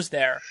LeBron goes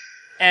there,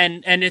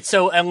 and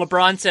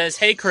LeBron says,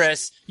 "Hey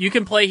Chris, you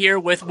can play here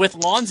with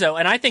Lonzo,"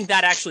 and I think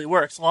that actually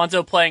works.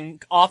 Lonzo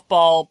playing off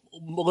ball a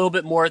little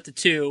bit more at the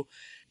 2.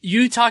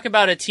 You talk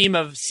about a team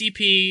of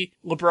CP,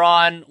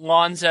 LeBron,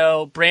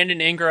 Lonzo, Brandon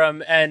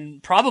Ingram,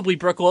 and probably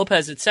Brook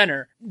Lopez at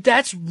center.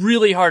 That's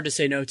really hard to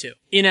say no to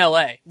in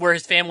LA, where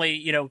his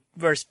family,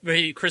 where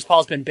Chris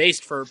Paul's been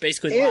based for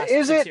basically the last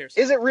 6 years.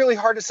 Is it really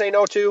hard to say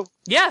no to?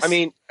 Yes. I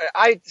mean,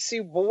 I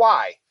see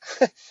why.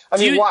 I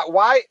mean,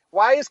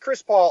 why is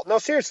Chris Paul? No,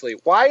 seriously,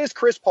 why is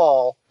Chris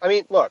Paul? I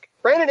mean, look,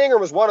 Brandon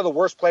Ingram was one of the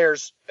worst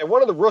players and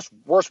one of the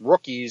worst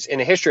rookies in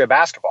the history of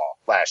basketball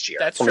last year.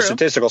 That's from true. A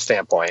statistical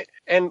standpoint.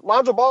 And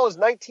Lonzo Ball is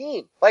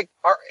 19. Like,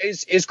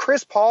 is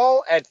Chris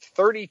Paul at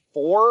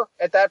 34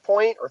 at that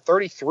point, or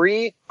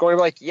 33, going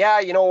like, yeah,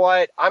 you know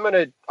what? I'm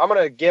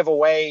gonna give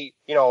away,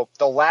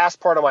 the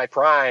last part of my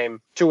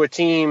prime to a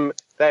team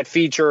that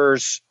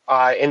features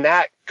in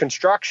that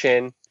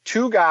construction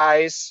 2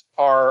 guys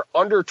are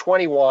under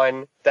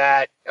 21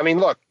 that, I mean,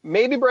 look,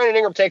 maybe Brandon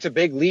Ingram takes a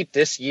big leap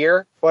this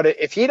year, but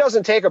if he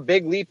doesn't take a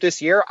big leap this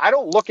year, I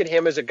don't look at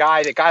him as a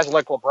guy that guys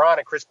like LeBron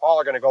and Chris Paul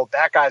are going to go,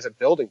 that guy's a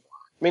building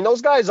block. I mean,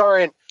 those guys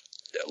aren't,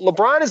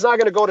 LeBron is not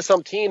going to go to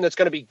some team that's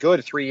going to be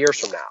good 3 years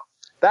from now.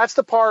 That's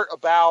the part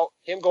about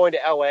him going to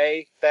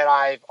LA that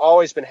I've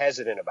always been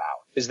hesitant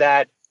about, is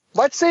that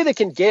let's say they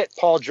can get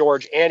Paul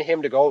George and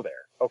him to go there.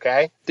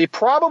 Okay, they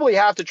probably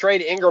have to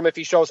trade Ingram if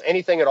he shows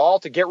anything at all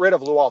to get rid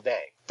of Luol Deng.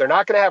 They're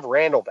not going to have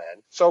Randall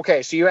then. So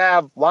you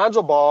have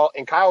Lonzo Ball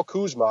and Kyle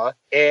Kuzma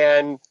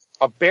and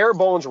a bare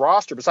bones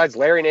roster besides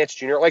Larry Nance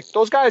Jr. Like,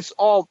 those guys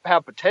all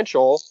have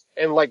potential,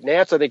 and like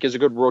Nance, I think, is a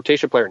good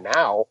rotation player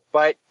now.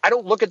 But I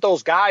don't look at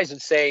those guys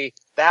and say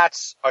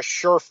that's a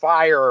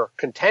surefire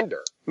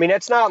contender. I mean,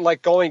 it's not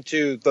like going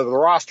to the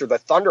roster the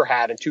Thunder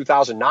had in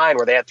 2009,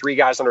 where they had 3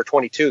 guys under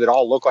 22 that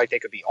all look like they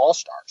could be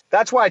all-stars.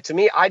 That's why, to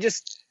me,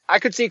 I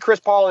could see Chris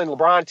Paul and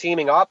LeBron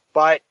teaming up,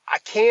 but I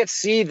can't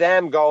see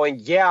them going,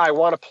 yeah, I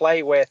want to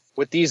play with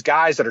these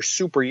guys that are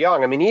super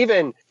young. I mean,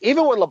 even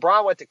when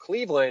LeBron went to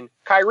Cleveland,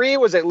 Kyrie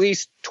was at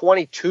least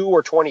 22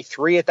 or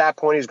 23 at that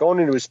point. He was going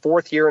into his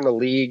 4th year in the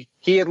league.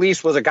 He at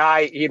least was a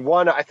guy, he'd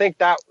won,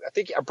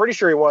 I'm pretty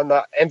sure he won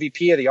the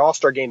MVP of the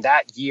All-Star game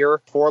that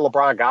year before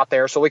LeBron got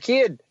there. So like,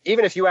 even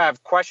if you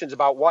have questions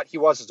about what he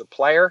was as a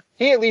player,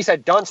 he at least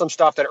had done some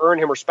stuff that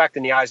earned him respect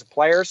in the eyes of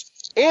players.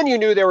 And you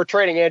knew they were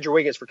trading Andrew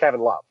Wiggins for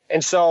Kevin Love.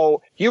 And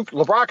so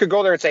LeBron could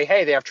go there and say,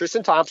 hey, they have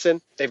Tristan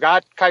Thompson. They've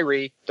got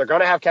Kyrie. They're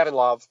going to have Kevin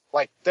Love.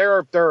 Like,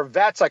 there are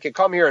vets I could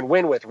come here and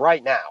win with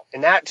right now.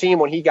 And that team,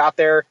 when he got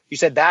there, you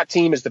said that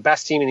team is the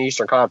best team in the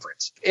Eastern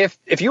Conference.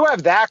 If you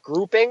have that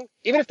grouping,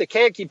 even if they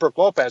can't keep Brook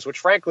Lopez, which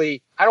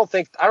frankly, I don't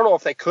know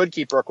if they could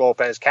keep Brook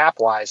Lopez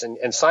cap-wise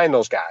and sign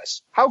those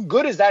guys. How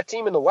good is that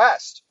team in the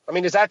West? I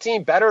mean, is that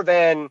team better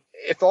than,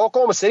 if the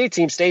Oklahoma City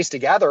team stays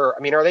together, I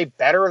mean, are they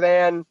better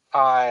than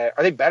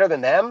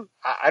them?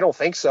 I don't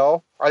think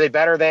so. Are they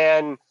better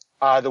than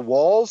the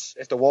Wolves?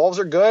 If the Wolves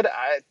are good,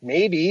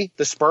 maybe.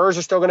 The Spurs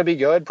are still going to be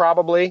good,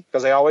 probably,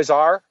 because they always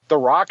are. the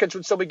Rockets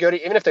would still be good.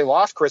 Even if they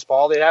lost Chris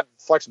Paul, they'd have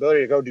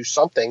flexibility to go do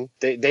something.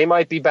 They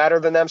might be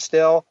better than them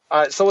still.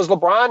 So is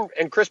LeBron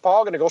and Chris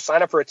Paul going to go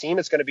sign up for a team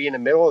that's going to be in the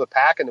middle of the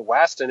pack in the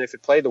West? And if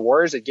it played the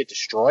Warriors, they'd get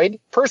destroyed?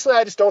 Personally,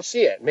 I just don't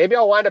see it. Maybe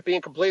I'll wind up being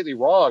completely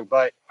wrong,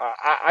 but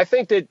I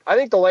think the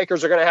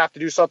Lakers are going to have to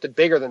do something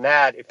bigger than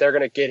that if they're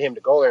going to get him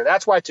to go there. And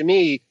that's why, to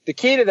me, the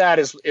key to that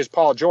is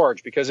Paul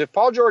George, because if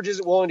Paul George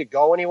isn't willing to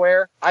go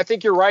anywhere, I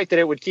think you're right that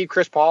it would keep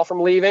Chris Paul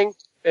from leaving,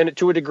 and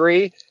to a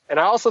degree. And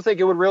I also think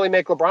it would really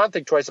make LeBron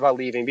think twice about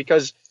leaving,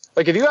 because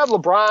like if you have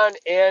LeBron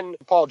and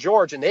Paul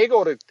George and they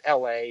go to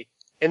LA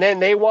and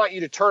then they want you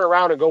to turn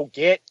around and go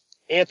get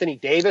Anthony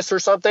Davis or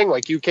something,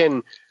 like you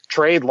can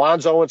trade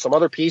Lonzo and some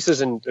other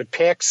pieces and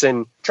picks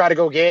and try to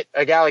go get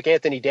a guy like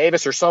Anthony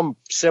Davis or some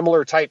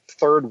similar type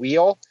third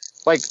wheel.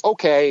 Like,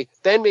 okay,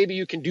 then maybe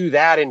you can do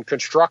that and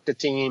construct a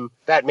team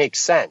that makes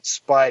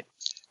sense. But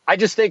I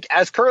just think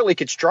as currently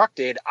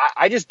constructed,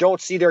 I just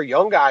don't see their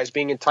young guys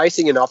being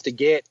enticing enough to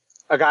get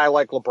a guy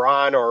like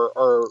LeBron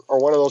or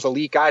one of those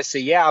elite guys say,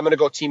 yeah, I'm going to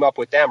go team up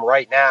with them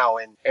right now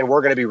and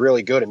we're going to be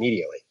really good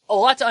immediately. A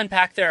lot to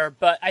unpack there,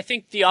 but I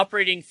think the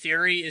operating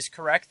theory is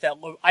correct. That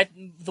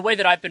the way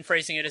that I've been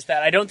phrasing it is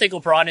that I don't think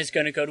LeBron is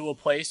going to go to a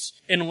place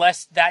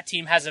unless that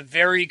team has a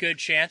very good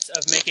chance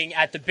of making,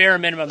 at the bare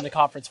minimum, the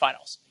conference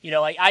finals. You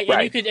know, like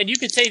right. and you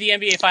could say the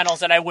NBA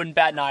finals, and I wouldn't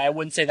bat an eye. I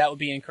wouldn't say that would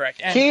be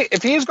incorrect. And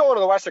if he's going to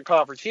the Western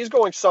Conference, he's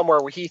going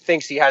somewhere where he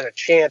thinks he has a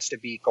chance to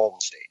beat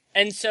Golden State.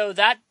 And so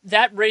that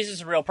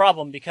raises a real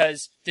problem,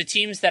 because the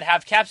teams that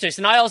have cap space,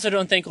 and I also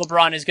don't think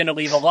LeBron is going to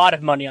leave a lot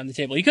of money on the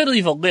table. He could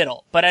leave a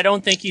little, but I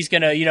don't think he's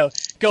going to,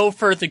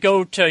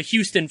 go to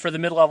Houston for the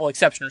mid-level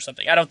exception or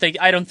something. I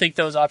don't think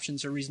those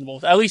options are reasonable,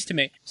 at least to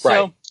me.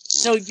 Right.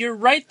 So you're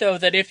right, though,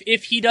 that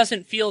if he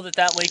doesn't feel that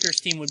Lakers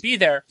team would be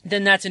there,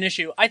 then that's an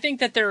issue. I think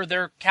that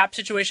their cap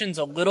situation's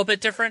a little bit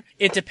different.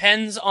 It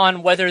depends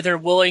on whether they're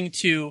willing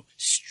to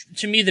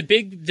me, the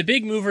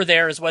big mover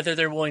there is whether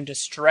they're willing to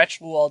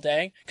stretch Luol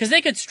Deng, because they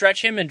could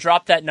stretch him and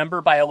drop that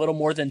number by a little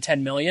more than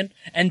 $10 million,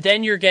 and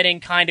then you're getting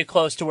kind of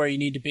close to where you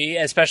need to be,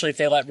 especially if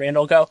they let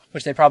Randall go,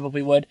 which they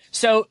probably would.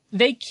 So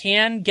they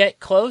can get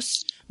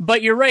close.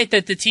 But you're right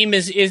that the team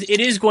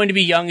is going to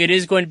be young, it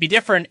is going to be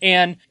different,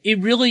 and it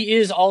really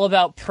is all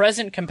about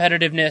present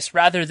competitiveness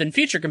rather than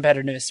future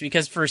competitiveness,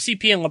 because for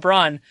CP and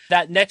LeBron,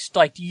 that next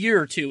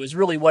year or two is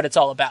really what it's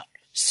all about.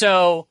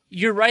 So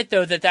you're right,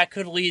 though, that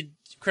could lead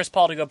Chris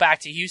Paul to go back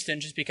to Houston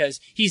just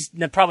because he's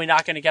probably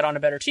not going to get on a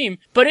better team.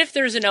 But if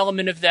there's an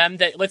element of them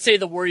that, let's say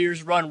the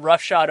Warriors run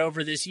roughshod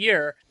over this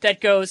year,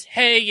 that goes,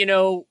 hey,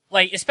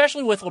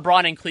 especially with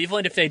LeBron in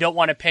Cleveland, if they don't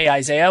want to pay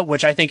Isaiah,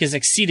 which I think is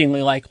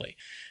exceedingly likely,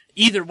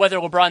 either whether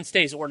LeBron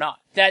stays or not,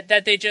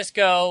 that they just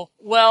go,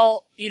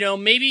 well,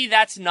 maybe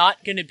that's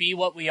not going to be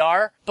what we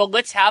are, but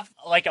let's have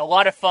a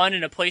lot of fun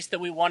in a place that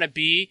we want to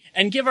be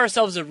and give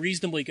ourselves a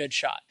reasonably good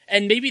shot.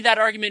 And maybe that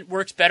argument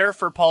works better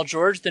for Paul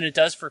George than it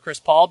does for Chris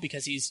Paul,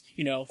 because he's,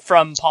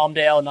 from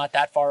Palmdale, not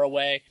that far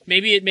away.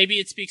 Maybe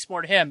it speaks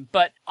more to him,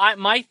 but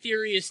my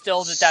theory is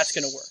still that that's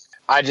going to work.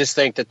 I just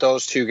think that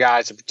those two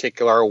guys in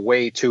particular are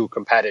way too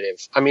competitive.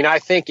 I mean, I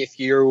think if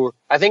you're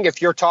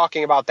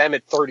talking about them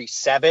at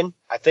 37,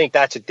 I think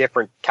that's a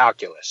different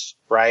calculus,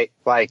 right?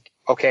 Like,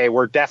 okay,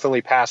 we're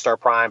definitely past our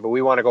prime, but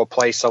we want to go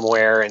play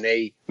somewhere, and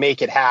they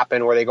make it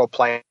happen where they go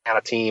play on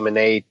a team and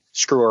they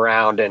screw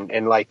around and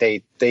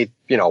they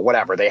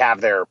whatever, they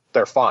have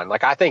their fun.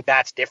 Like, I think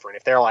that's different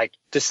if they're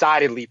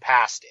decidedly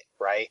past it,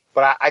 right?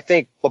 But I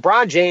think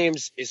LeBron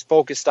James is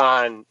focused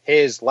on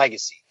his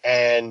legacy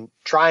and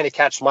trying to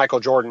catch Michael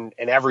Jordan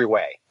in every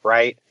way,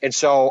 right? And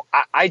so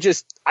I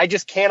just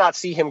cannot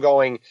see him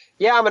going,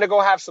 yeah, I'm going to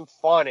go have some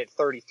fun at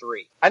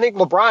 33. I think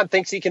LeBron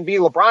thinks he can be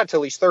LeBron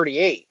till he's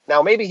 38.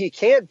 Now, maybe he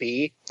can't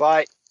be,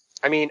 but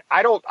I mean,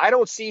 I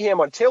don't see him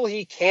until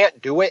he can't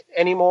do it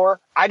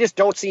anymore. I just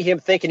don't see him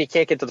thinking he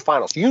can't get to the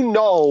finals.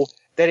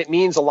 That it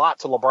means a lot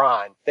to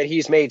LeBron that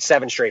he's made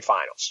 7 straight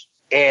finals.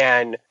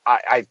 And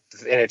and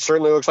it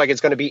certainly looks like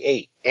it's going to be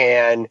 8.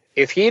 And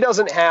if he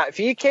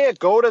can't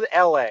go to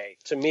LA,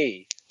 to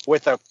me,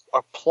 with a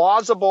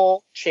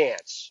plausible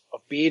chance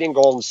of beating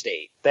Golden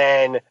State,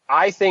 then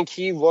I think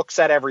he looks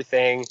at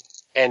everything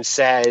and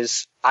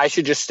says, I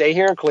should just stay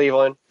here in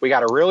Cleveland. We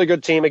got a really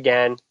good team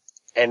again.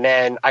 And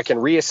then I can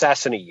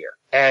reassess in a year.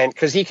 And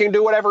because he can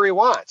do whatever he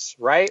wants,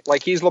 right?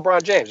 Like, he's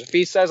LeBron James. If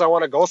he says, I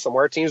want to go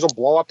somewhere, teams will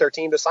blow up their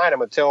team to sign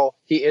him until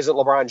he isn't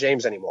LeBron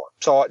James anymore.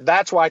 So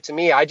that's why, to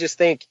me, I just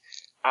think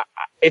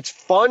it's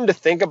fun to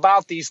think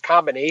about these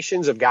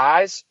combinations of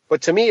guys.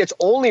 But to me, it's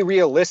only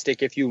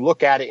realistic if you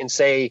look at it and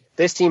say,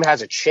 this team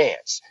has a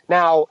chance.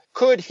 Now,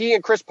 could he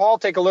and Chris Paul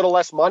take a little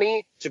less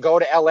money to go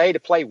to LA to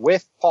play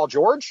with Paul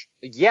George?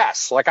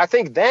 Yes. I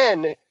think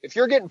then, if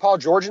you're getting Paul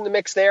George in the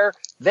mix there,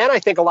 then I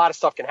think a lot of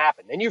stuff can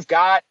happen. Then you've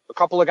got a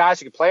couple of guys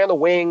who can play on the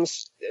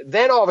wings.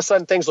 Then all of a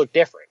sudden things look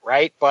different,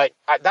 right? But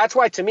that's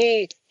why, to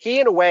me,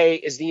 he in a way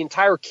is the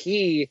entire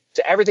key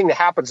to everything that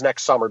happens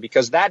next summer,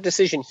 because that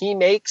decision he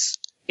makes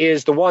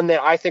is the one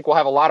that I think will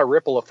have a lot of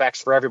ripple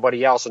effects for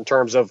everybody else in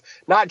terms of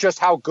not just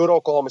how good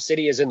Oklahoma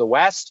City is in the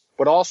West,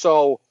 but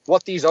also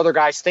what these other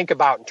guys think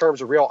about in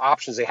terms of real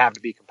options they have to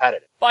be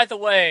competitive. By the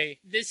way,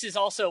 this is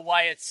also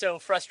why it's so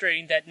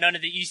frustrating that none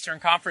of the Eastern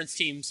Conference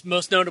teams,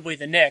 most notably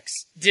the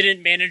Knicks,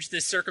 didn't manage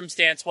this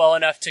circumstance well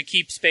enough to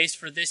keep space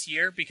for this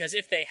year, because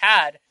if they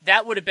had,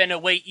 that would have been a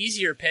way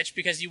easier pitch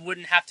because you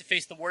wouldn't have to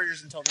face the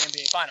Warriors until the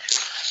NBA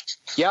Finals.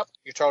 Yep,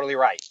 you're totally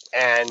right.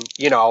 And,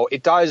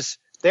 it does...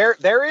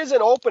 There is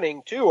an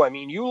opening, too. I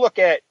mean, you look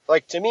at,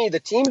 to me, the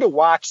team to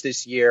watch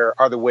this year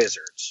are the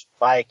Wizards.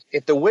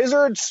 If the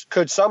Wizards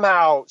could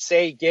somehow,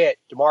 say, get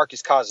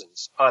DeMarcus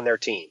Cousins on their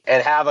team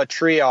and have a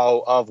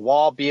trio of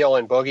Wall, Beal,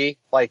 and Boogie,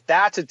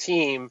 that's a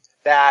team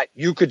that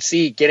you could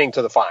see getting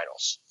to the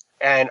finals.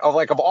 And of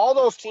all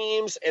those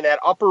teams in that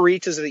upper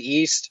reaches of the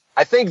East,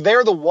 I think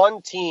they're the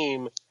one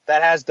team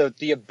that has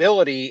the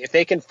ability, if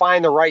they can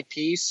find the right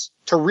piece,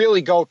 to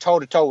really go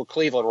toe-to-toe with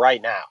Cleveland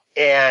right now.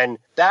 And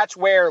that's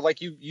where,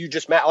 you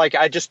just met,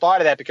 I just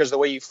thought of that because of the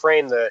way you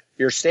framed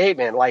your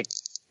statement.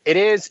 It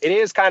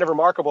is kind of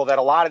remarkable that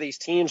a lot of these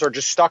teams are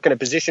just stuck in a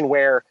position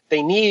where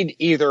they need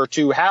either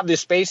to have the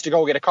space to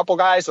go get a couple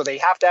guys, or they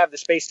have to have the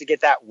space to get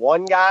that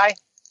one guy.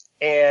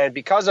 And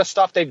because of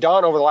stuff they've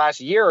done over the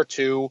last year or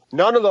two,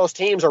 none of those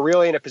teams are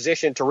really in a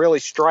position to really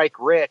strike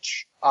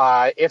rich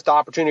if the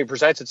opportunity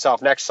presents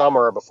itself next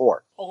summer or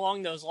before.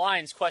 Along those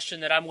lines, question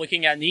that I'm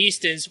looking at in the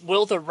East is,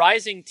 will the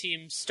rising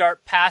teams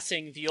start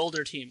passing the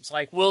older teams?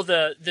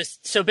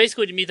 So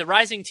basically to me, the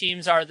rising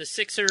teams are the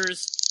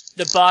Sixers,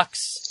 the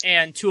Bucks,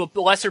 and to a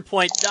lesser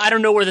point, I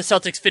don't know where the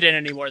Celtics fit in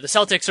anymore. The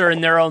Celtics are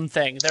in their own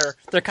thing.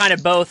 They're kind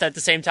of both at the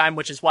same time,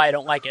 which is why I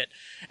don't like it.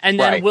 And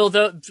then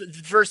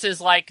versus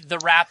the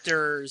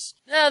Raptors,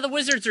 the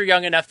Wizards are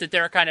young enough that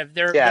they're kind of,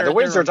 the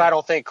Wizards,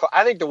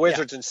 I think the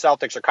Wizards and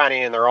Celtics are kind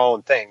of in their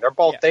own thing.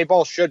 They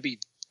both should be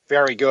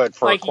very good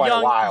for quite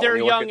a while. They're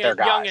young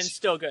and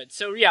still good.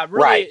 So yeah,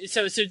 really. Right.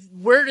 So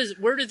where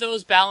do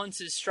those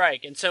balances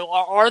strike? And so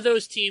are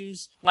those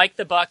teams like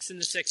the Bucks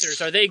and the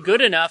Sixers, are they good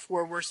enough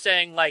where we're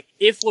saying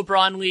if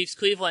LeBron leaves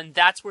Cleveland,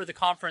 that's where the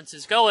conference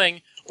is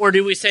going? Or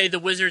do we say the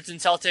Wizards and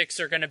Celtics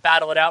are going to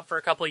battle it out for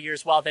a couple of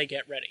years while they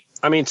get ready?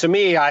 I mean, to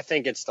me, I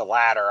think it's the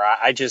latter.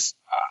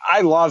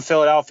 I love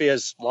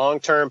Philadelphia's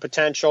long-term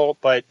potential,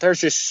 but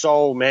there's just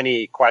so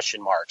many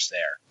question marks there.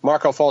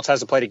 Marco Fultz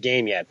hasn't played a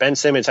game yet. Ben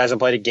Simmons hasn't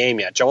played a game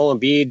yet. Joel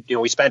Embiid,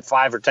 we spent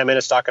 5 or 10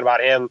 minutes talking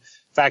about him.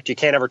 In fact, you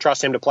can't ever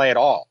trust him to play at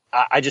all.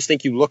 I just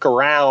think you look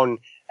around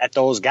at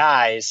those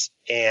guys,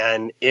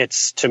 and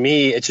to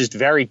me, it's just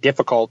very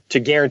difficult to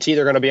guarantee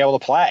they're going to be able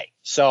to play.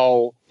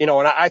 So, and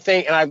I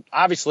think,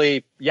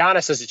 obviously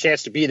Giannis has a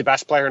chance to be the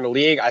best player in the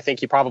league. I think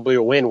he probably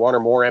will win one or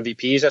more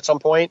MVPs at some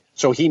point.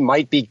 So he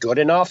might be good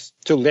enough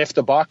to lift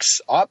the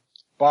Bucks up,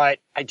 but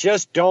I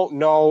just don't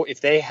know if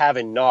they have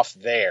enough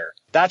there.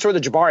 That's where the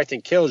Jabari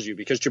thing kills you,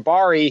 because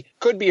Jabari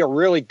could be a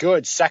really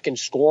good second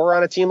scorer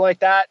on a team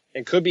like that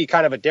and could be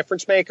kind of a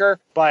difference maker.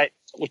 But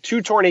with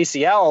 2 torn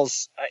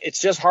ACLs,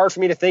 it's just hard for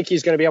me to think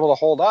he's going to be able to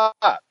hold up.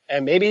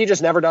 And maybe he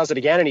just never does it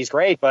again and he's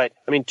great. But,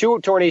 2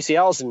 torn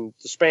ACLs in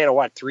the span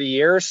of 3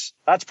 years?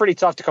 That's pretty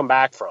tough to come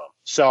back from.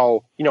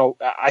 So,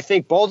 I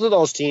think both of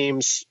those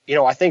teams,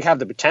 I think have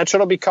the potential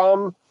to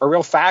become a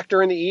real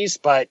factor in the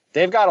East, but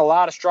they've got a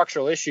lot of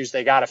structural issues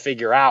they got to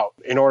figure out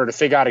in order to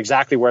figure out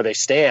exactly where they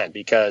stand,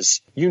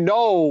 because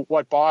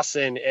what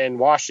Boston and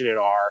Washington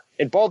are,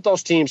 and both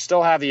those teams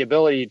still have the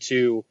ability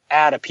to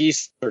add a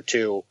piece or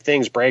two.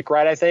 Things break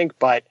right, I think,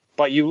 but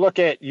you look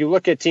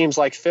at teams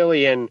like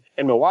Philly and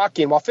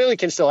Milwaukee, and while Philly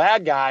can still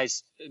add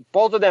guys,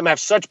 both of them have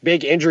such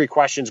big injury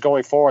questions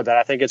going forward that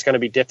I think it's going to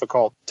be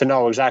difficult to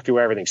know exactly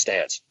where everything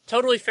stands.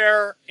 Totally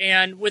fair.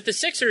 And with the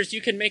Sixers,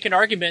 you can make an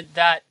argument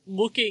that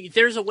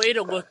there's a way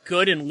to look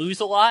good and lose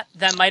a lot.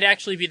 That might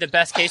actually be the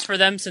best case for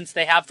them, since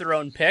they have their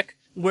own pick,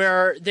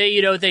 where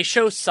they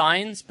show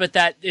signs, but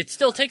that it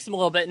still takes them a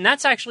little bit. And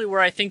that's actually where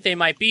I think they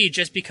might be,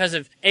 just because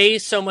of A,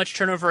 so much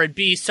turnover, and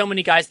B, so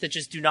many guys that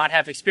just do not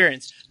have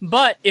experience.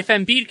 But if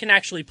Embiid can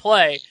actually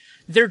play,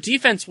 their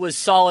defense was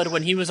solid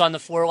when he was on the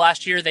floor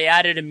last year. They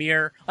added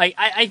Amir.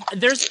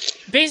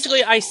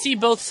 I see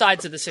both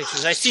sides of the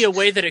Sixers. I see a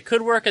way that it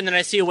could work, and then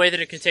I see a way that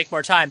it could take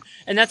more time.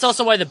 And that's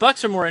also why the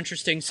Bucks are more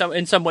interesting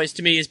in some ways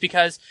to me, is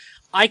because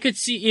I could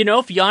see,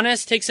 if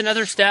Giannis takes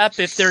another step,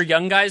 if their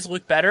young guys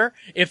look better,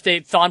 if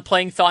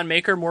playing Thon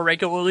Maker more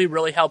regularly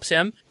really helps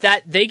him,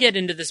 that they get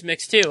into this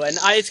mix too. And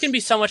it's going to be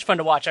so much fun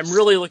to watch. I'm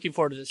really looking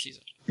forward to this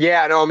season.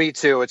 Yeah, no, me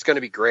too. It's going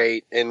to be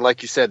great. And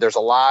like you said, there's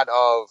a lot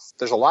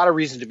of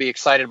reason to be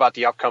excited about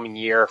the upcoming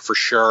year for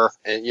sure.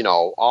 And,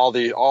 all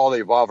the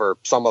above, or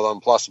some of them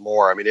plus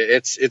more. I mean,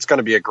 it's going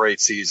to be a great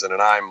season,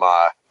 and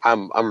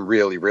I'm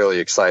really, really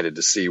excited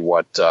to see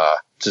what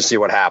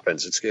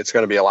happens. It's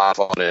going to be a lot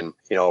of fun.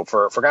 And,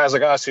 for guys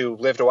like us who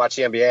live to watch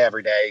the NBA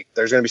every day,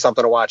 there's going to be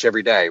something to watch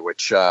every day,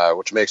 which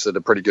makes it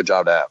a pretty good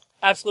job to have.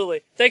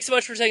 Absolutely. Thanks so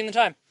much for taking the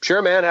time.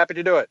 Sure, man. Happy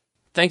to do it.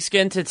 Thanks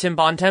again to Tim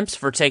Bontemps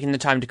for taking the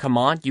time to come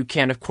on. You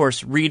can, of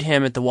course, read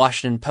him at the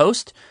Washington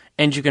Post,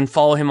 and you can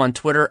follow him on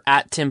Twitter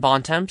at Tim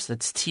Bontemps.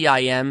 That's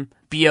TIM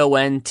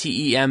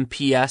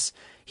BONTEMPS.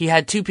 He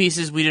had 2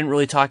 pieces. We didn't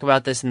really talk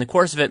about this in the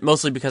course of it,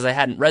 mostly because I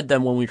hadn't read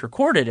them when we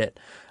recorded it,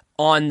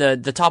 on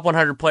the top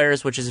 100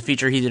 players, which is a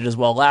feature he did as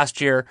well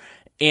last year,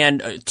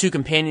 and 2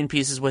 companion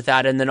pieces with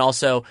that. And then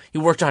also he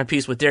worked on a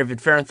piece with David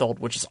Farenthold,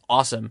 which is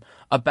awesome,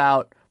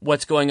 about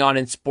what's going on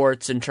in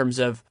sports in terms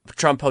of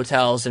Trump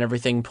hotels and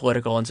everything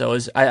political. And so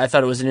I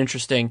thought it was an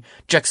interesting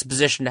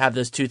juxtaposition to have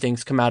those 2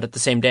 things come out at the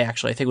same day,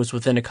 actually. I think it was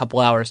within a couple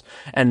hours.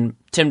 And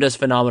Tim does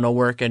phenomenal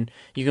work. And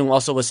you can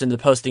also listen to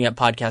the Posting Up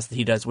podcast that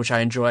he does, which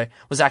I enjoy.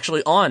 Was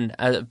actually on,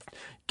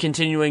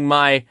 continuing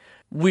my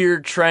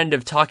weird trend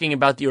of talking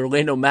about the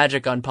Orlando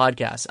Magic on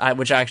podcasts,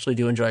 which I actually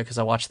do enjoy because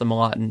I watch them a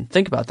lot and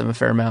think about them a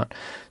fair amount.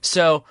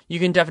 So you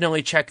can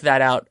definitely check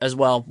that out as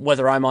well,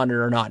 whether I'm on it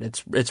or not.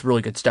 It's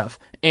really good stuff.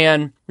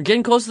 And we're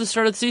getting close to the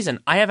start of the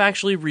season. I have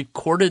actually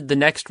recorded the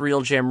next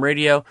Real Jam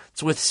Radio.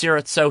 It's with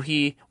Sirat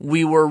Sohi.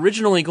 We were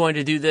originally going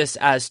to do this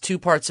as 2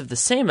 parts of the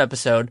same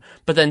episode,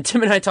 but then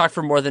Tim and I talked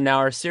for more than an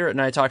hour. Sirat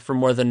and I talked for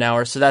more than an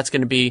hour. So that's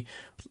going to be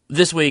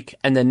this week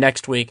and then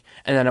next week,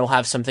 and then I'll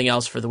have something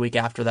else for the week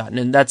after that.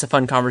 And that's a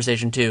fun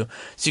conversation too.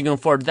 So you can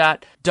look forward to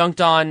that.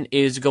 Dunked On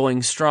is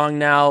going strong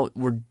now.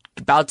 We're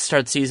about to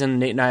start the season.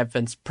 Nate and I have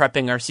been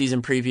prepping our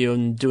season preview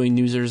and doing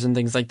newsers and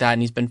things like that,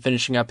 and he's been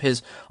finishing up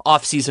his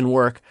off-season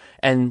work,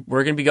 and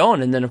we're going to be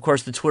going. And then, of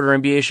course, the Twitter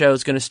NBA show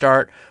is going to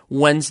start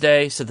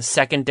Wednesday, so the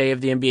second day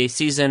of the NBA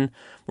season.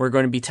 We're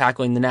going to be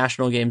tackling the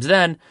national games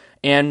then,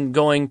 and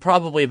going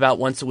probably about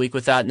once a week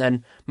with that. And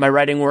then my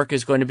writing work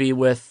is going to be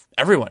with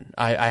everyone.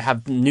 I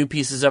have new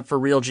pieces up for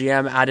Real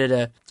GM, added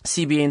a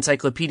CBA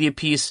Encyclopedia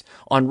piece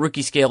on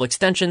rookie scale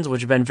extensions,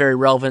 which have been very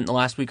relevant in the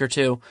last week or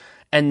 2.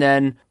 And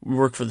then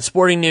work for the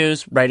Sporting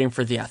News, writing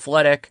for The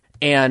Athletic.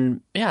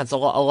 And yeah, it's a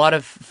lot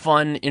of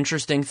fun,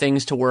 interesting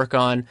things to work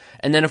on.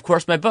 And then, of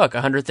course, my book,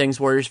 100 Things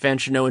Warriors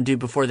Fans Should Know and Do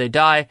Before They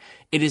Die.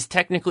 It is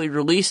technically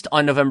released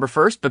on November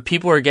 1st, but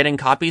people are getting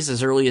copies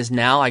as early as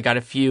now. I got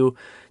a few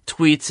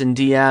tweets and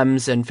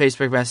DMs and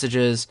Facebook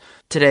messages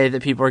today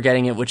that people are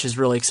getting it, which is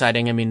really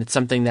exciting. I mean, it's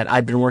something that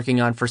I've been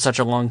working on for such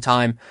a long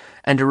time,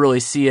 and to really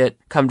see it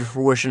come to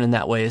fruition in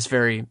that way is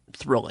very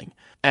thrilling.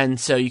 And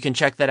so you can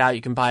check that out.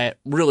 You can buy it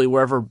really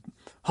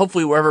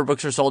hopefully wherever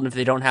books are sold. And if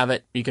they don't have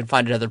it, you can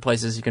find it other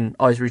places. You can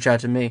always reach out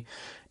to me.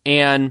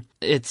 And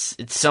it's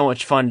so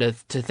much fun to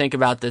think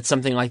about that,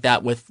 something like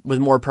that with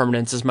more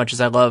permanence, as much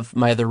as I love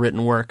my other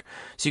written work.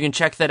 So you can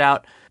check that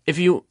out. If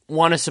you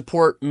want to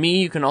support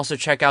me, you can also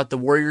check out the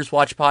Warriors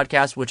Watch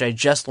podcast, which I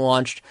just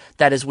launched.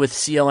 That is with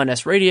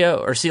CLNS Radio,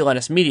 or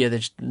CLNS Media,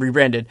 that's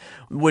rebranded,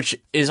 which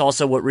is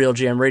also what Real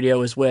GM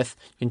Radio is with.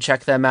 You can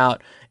check them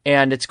out.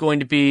 And it's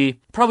going to be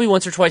probably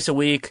once or twice a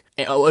week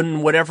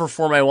in whatever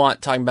form I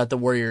want, talking about the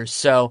Warriors.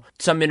 So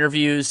some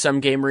interviews,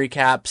 some game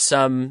recaps,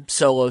 some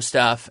solo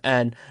stuff,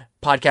 and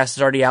podcast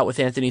is already out with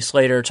Anthony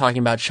Slater talking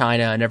about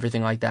China and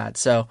everything like that.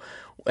 So,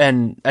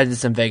 and I did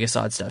some Vegas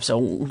odd stuff. So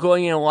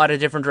going in a lot of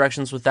different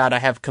directions with that. I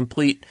have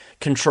complete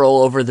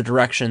control over the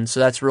direction,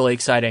 so that's really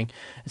exciting.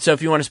 So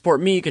if you want to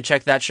support me, you can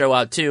check that show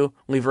out too.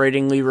 Leave a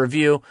rating, leave a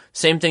review.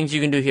 Same things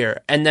you can do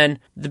here. And then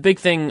the big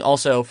thing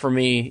also for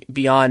me,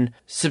 beyond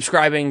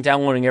subscribing,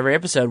 downloading every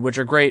episode, which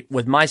are great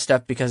with my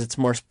stuff because it's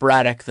more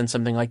sporadic than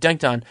something like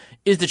Dunked On,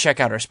 is to check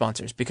out our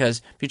sponsors.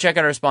 Because if you check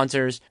out our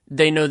sponsors,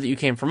 they know that you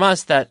came from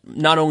us. That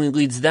not only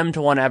leads them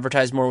to want to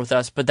advertise more with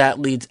us, but that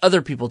leads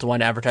other people to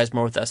want to advertise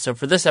more with us. So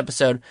for this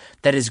episode,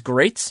 that is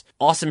Greats.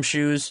 Awesome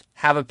shoes.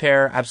 Have a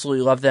pair.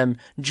 Absolutely love them.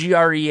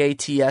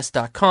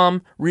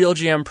 GREATS.com. Real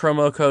GM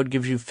promo code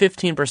gives you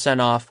 15%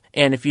 off.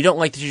 And if you don't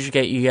like the shoes you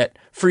get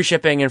free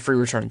shipping and free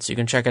returns. So you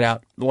can check it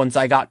out. The ones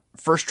I got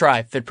first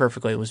try fit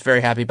perfectly. I was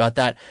very happy about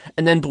that.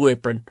 And then Blue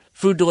Apron.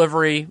 Food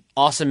delivery.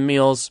 Awesome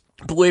meals.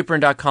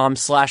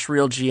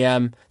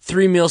 BlueApron.com/RealGM.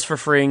 3 meals for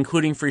free,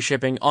 including free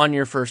shipping on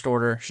your first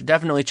order. Should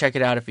definitely check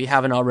it out if you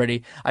haven't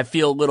already. I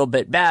feel a little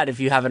bit bad if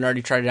you haven't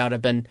already tried it out.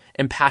 I've been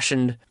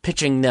impassioned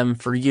pitching them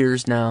for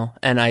years now,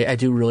 and I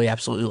do really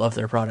absolutely love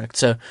their product.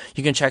 So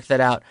you can check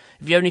that out.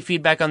 If you have any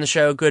feedback on the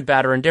show, good,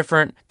 bad, or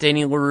indifferent,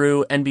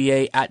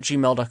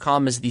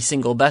 DanielLaRue@gmail.com is the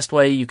single best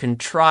way. You can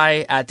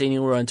try at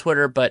Daniel Leroux on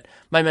Twitter, but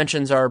my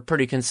mentions are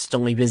pretty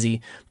consistently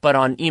busy. But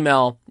on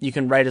email, you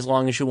can write as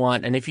long as you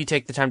want, and if you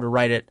take the time to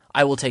write it,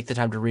 I will take the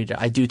time to read it.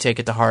 I do take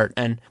it to heart,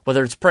 and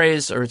whether it's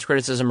praise or it's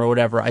criticism or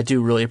whatever, I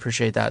do really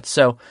appreciate that.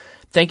 So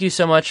thank you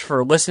so much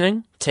for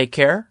listening. Take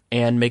care,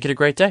 and make it a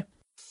great day.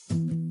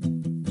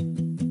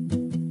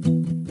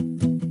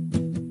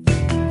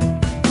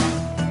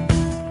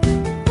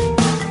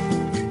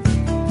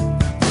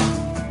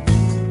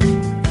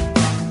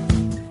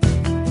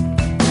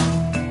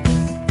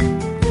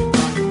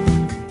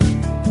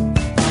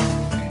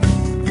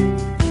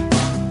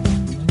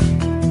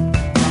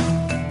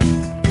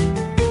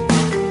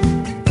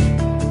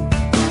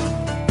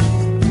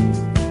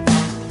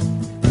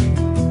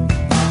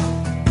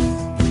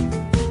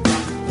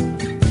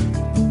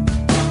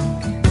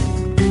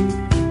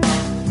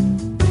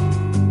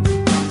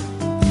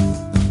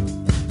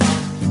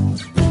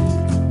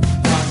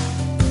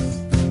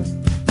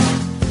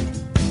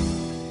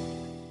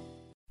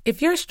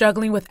 If you're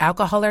struggling with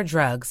alcohol or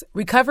drugs,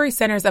 Recovery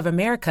Centers of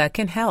America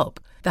can help.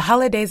 The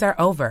holidays are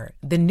over,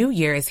 the new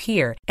year is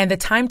here, and the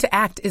time to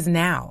act is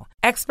now.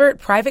 Expert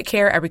private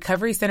care at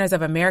Recovery Centers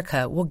of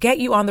America will get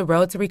you on the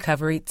road to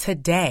recovery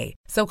today.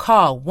 So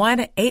call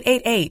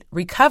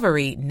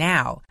 1-888-RECOVERY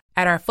now.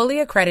 At our fully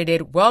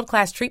accredited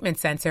world-class treatment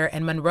center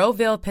in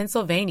Monroeville,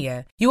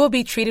 Pennsylvania, you will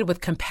be treated with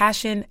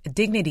compassion,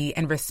 dignity,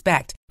 and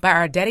respect by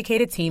our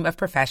dedicated team of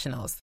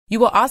professionals. You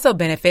will also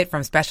benefit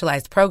from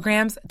specialized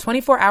programs,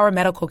 24-hour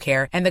medical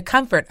care, and the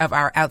comfort of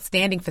our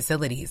outstanding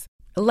facilities.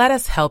 Let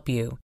us help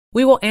you.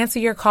 We will answer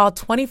your call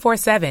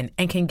 24/7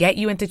 and can get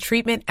you into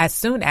treatment as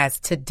soon as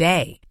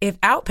today. If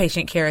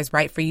outpatient care is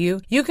right for you,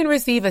 you can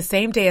receive a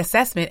same-day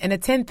assessment and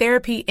attend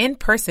therapy in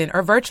person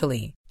or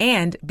virtually.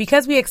 And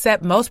because we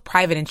accept most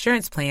private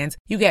insurance plans,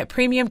 you get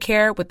premium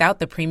care without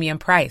the premium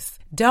price.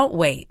 Don't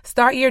wait.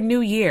 Start your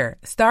new year.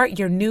 Start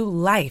your new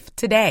life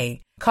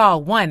today.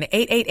 Call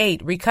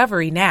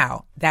 1-888-RECOVERY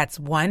now. That's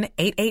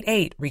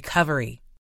 1-888-RECOVERY.